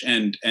research,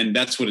 and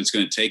that's what it's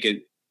going to take.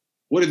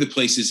 What are the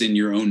places in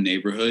your own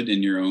neighborhood,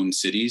 in your own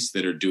cities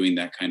that are doing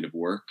that kind of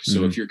work?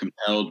 So if you're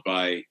compelled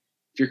by,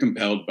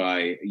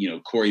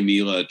 Corey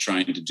Mila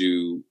trying to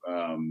do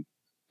kind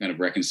of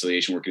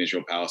reconciliation work in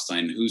Israel,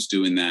 Palestine, who's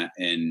doing that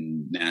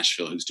in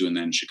Nashville? Who's doing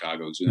that in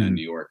Chicago? Who's doing that in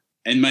New York?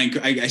 And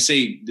I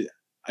say,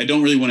 I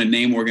don't really want to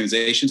name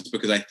organizations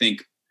because I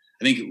think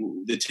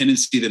the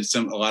tendency that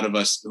a lot of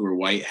us who are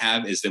white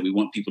have is that we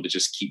want people to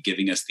just keep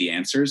giving us the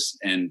answers,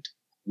 and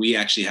we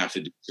actually have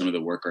to do some of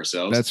the work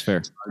ourselves. That's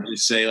fair. So I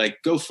just say, like,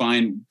 go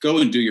and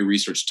do your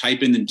research.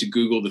 Type into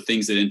Google the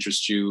things that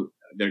interest you,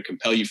 that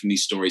compel you from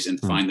these stories, and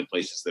find the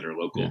places that are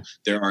local. Yeah.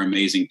 There are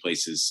amazing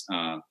places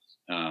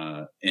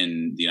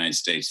in the United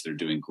States that are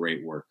doing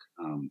great work.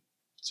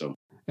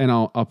 And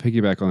I'll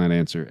piggyback on that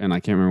answer, and I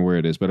can't remember where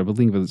it is, but I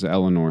believe it's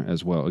Eleanor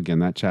as well. Again,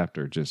 that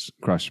chapter just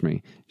crushed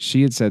me.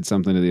 She had said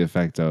something to the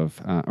effect of,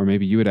 or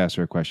maybe you had asked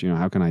her a question,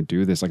 how can I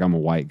do this? Like, I'm a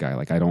white guy.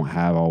 Like, I don't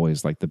have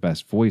always like the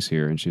best voice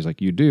here. And she's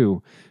like, you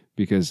do,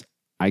 because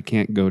I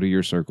can't go to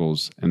your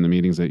circles and the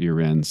meetings that you're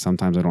in.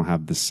 Sometimes I don't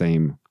have the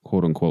same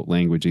quote unquote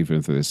language, even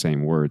if they're the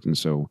same words. And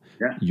so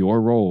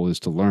your role is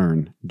to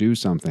learn, do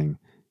something,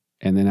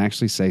 and then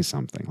actually say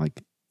something.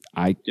 Like,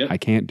 I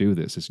can't do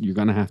this. You're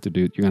going to have to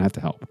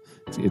help.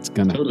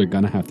 You're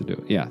going to have to do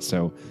it. Yeah.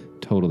 So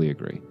totally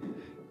agree.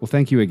 Well,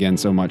 thank you again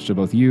so much to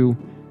both you,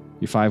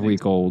 your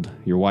 5-week-old,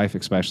 your wife,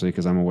 especially,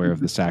 because I'm aware of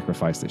the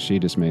sacrifice that she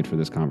just made for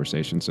this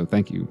conversation. So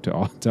thank you to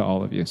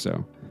all of you.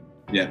 So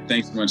yeah,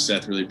 thanks so much,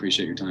 Seth. Really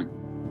appreciate your time.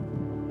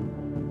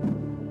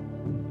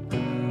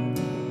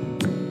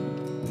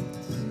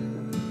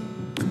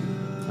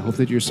 I hope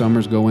that your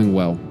summer's going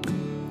well.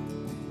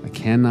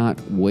 Cannot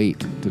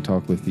wait to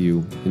talk with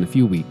you in a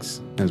few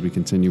weeks as we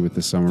continue with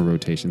the summer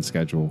rotation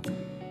schedule.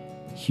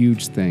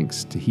 Huge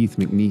thanks to Heath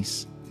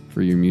McNeese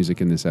for your music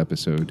in this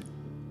episode.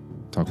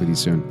 Talk with you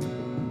soon.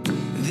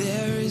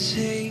 There is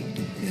hate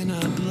in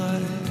our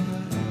blood.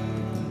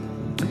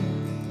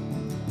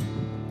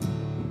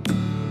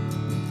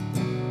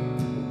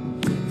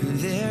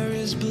 There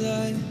is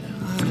blood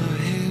on our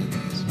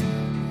hands.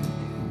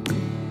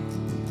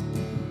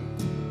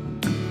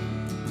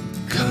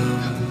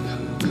 Come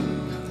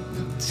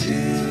to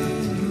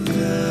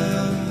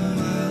the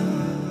well,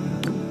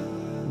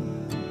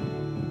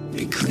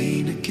 be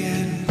clean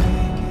again.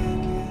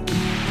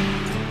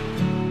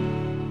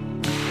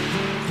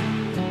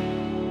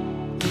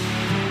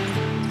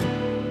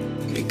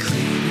 Be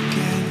clean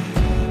again.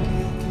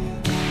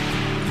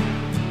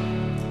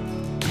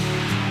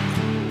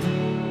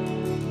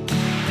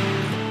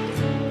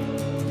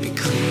 Be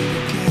clean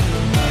again.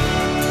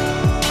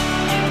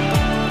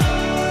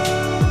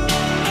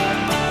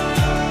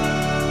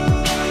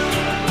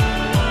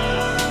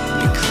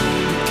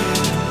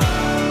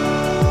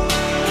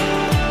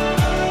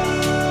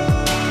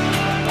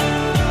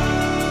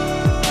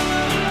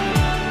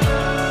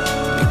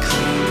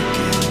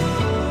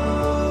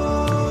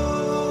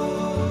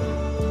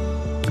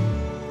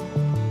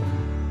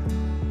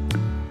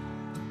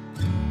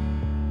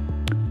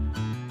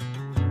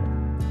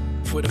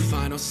 For the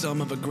final sum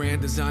of a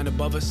grand design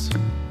above us,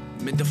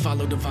 meant to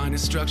follow divine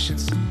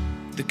instructions,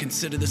 to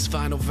consider this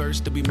final verse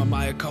to be my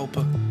mea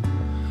culpa.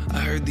 I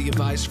heard the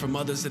advice from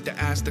others that to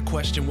ask the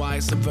question why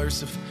it's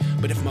subversive.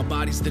 But if my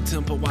body's the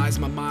temple, why is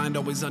my mind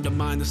always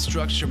undermine the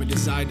structure and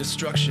desire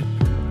destruction?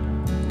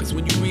 Cause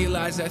when you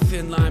realize that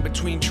thin line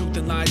between truth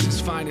and lies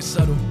is fine and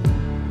subtle,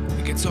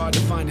 it gets hard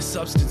to find a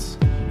substance,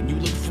 and you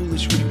look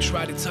foolish when you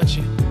try to touch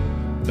it.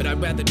 But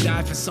I'd rather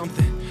die for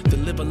something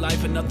than live a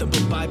life of nothing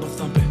but Bible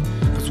thumping.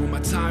 Cause when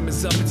my time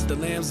is up, it's the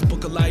Lamb's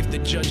book of life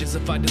that judges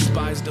if I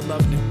despise the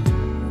loved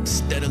one.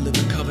 Instead of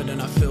living covered in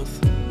our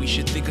filth, we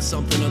should think of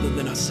something other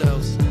than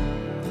ourselves.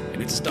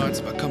 And it starts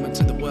by coming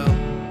to the well.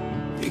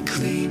 Be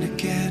clean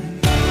again.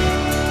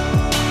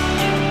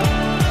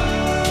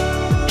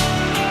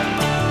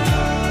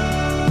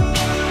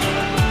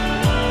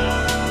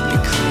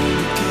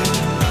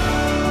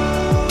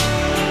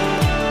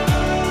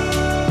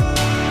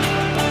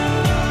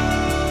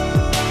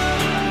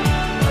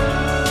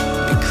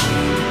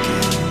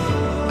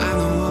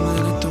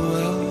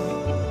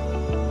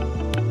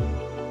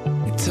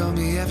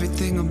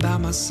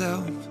 About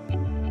myself,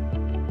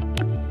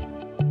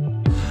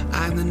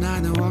 I'm the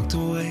night that walked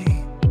away.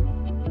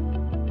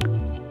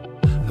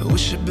 I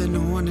wish I'd been the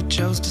one that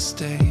chose to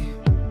stay.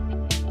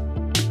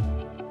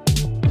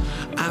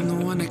 I'm the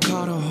one that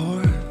called a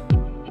whore.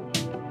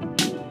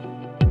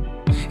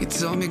 He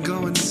told me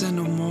go and sin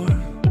no more.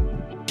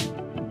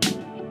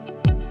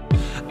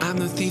 I'm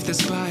the thief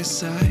that's by his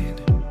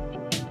side.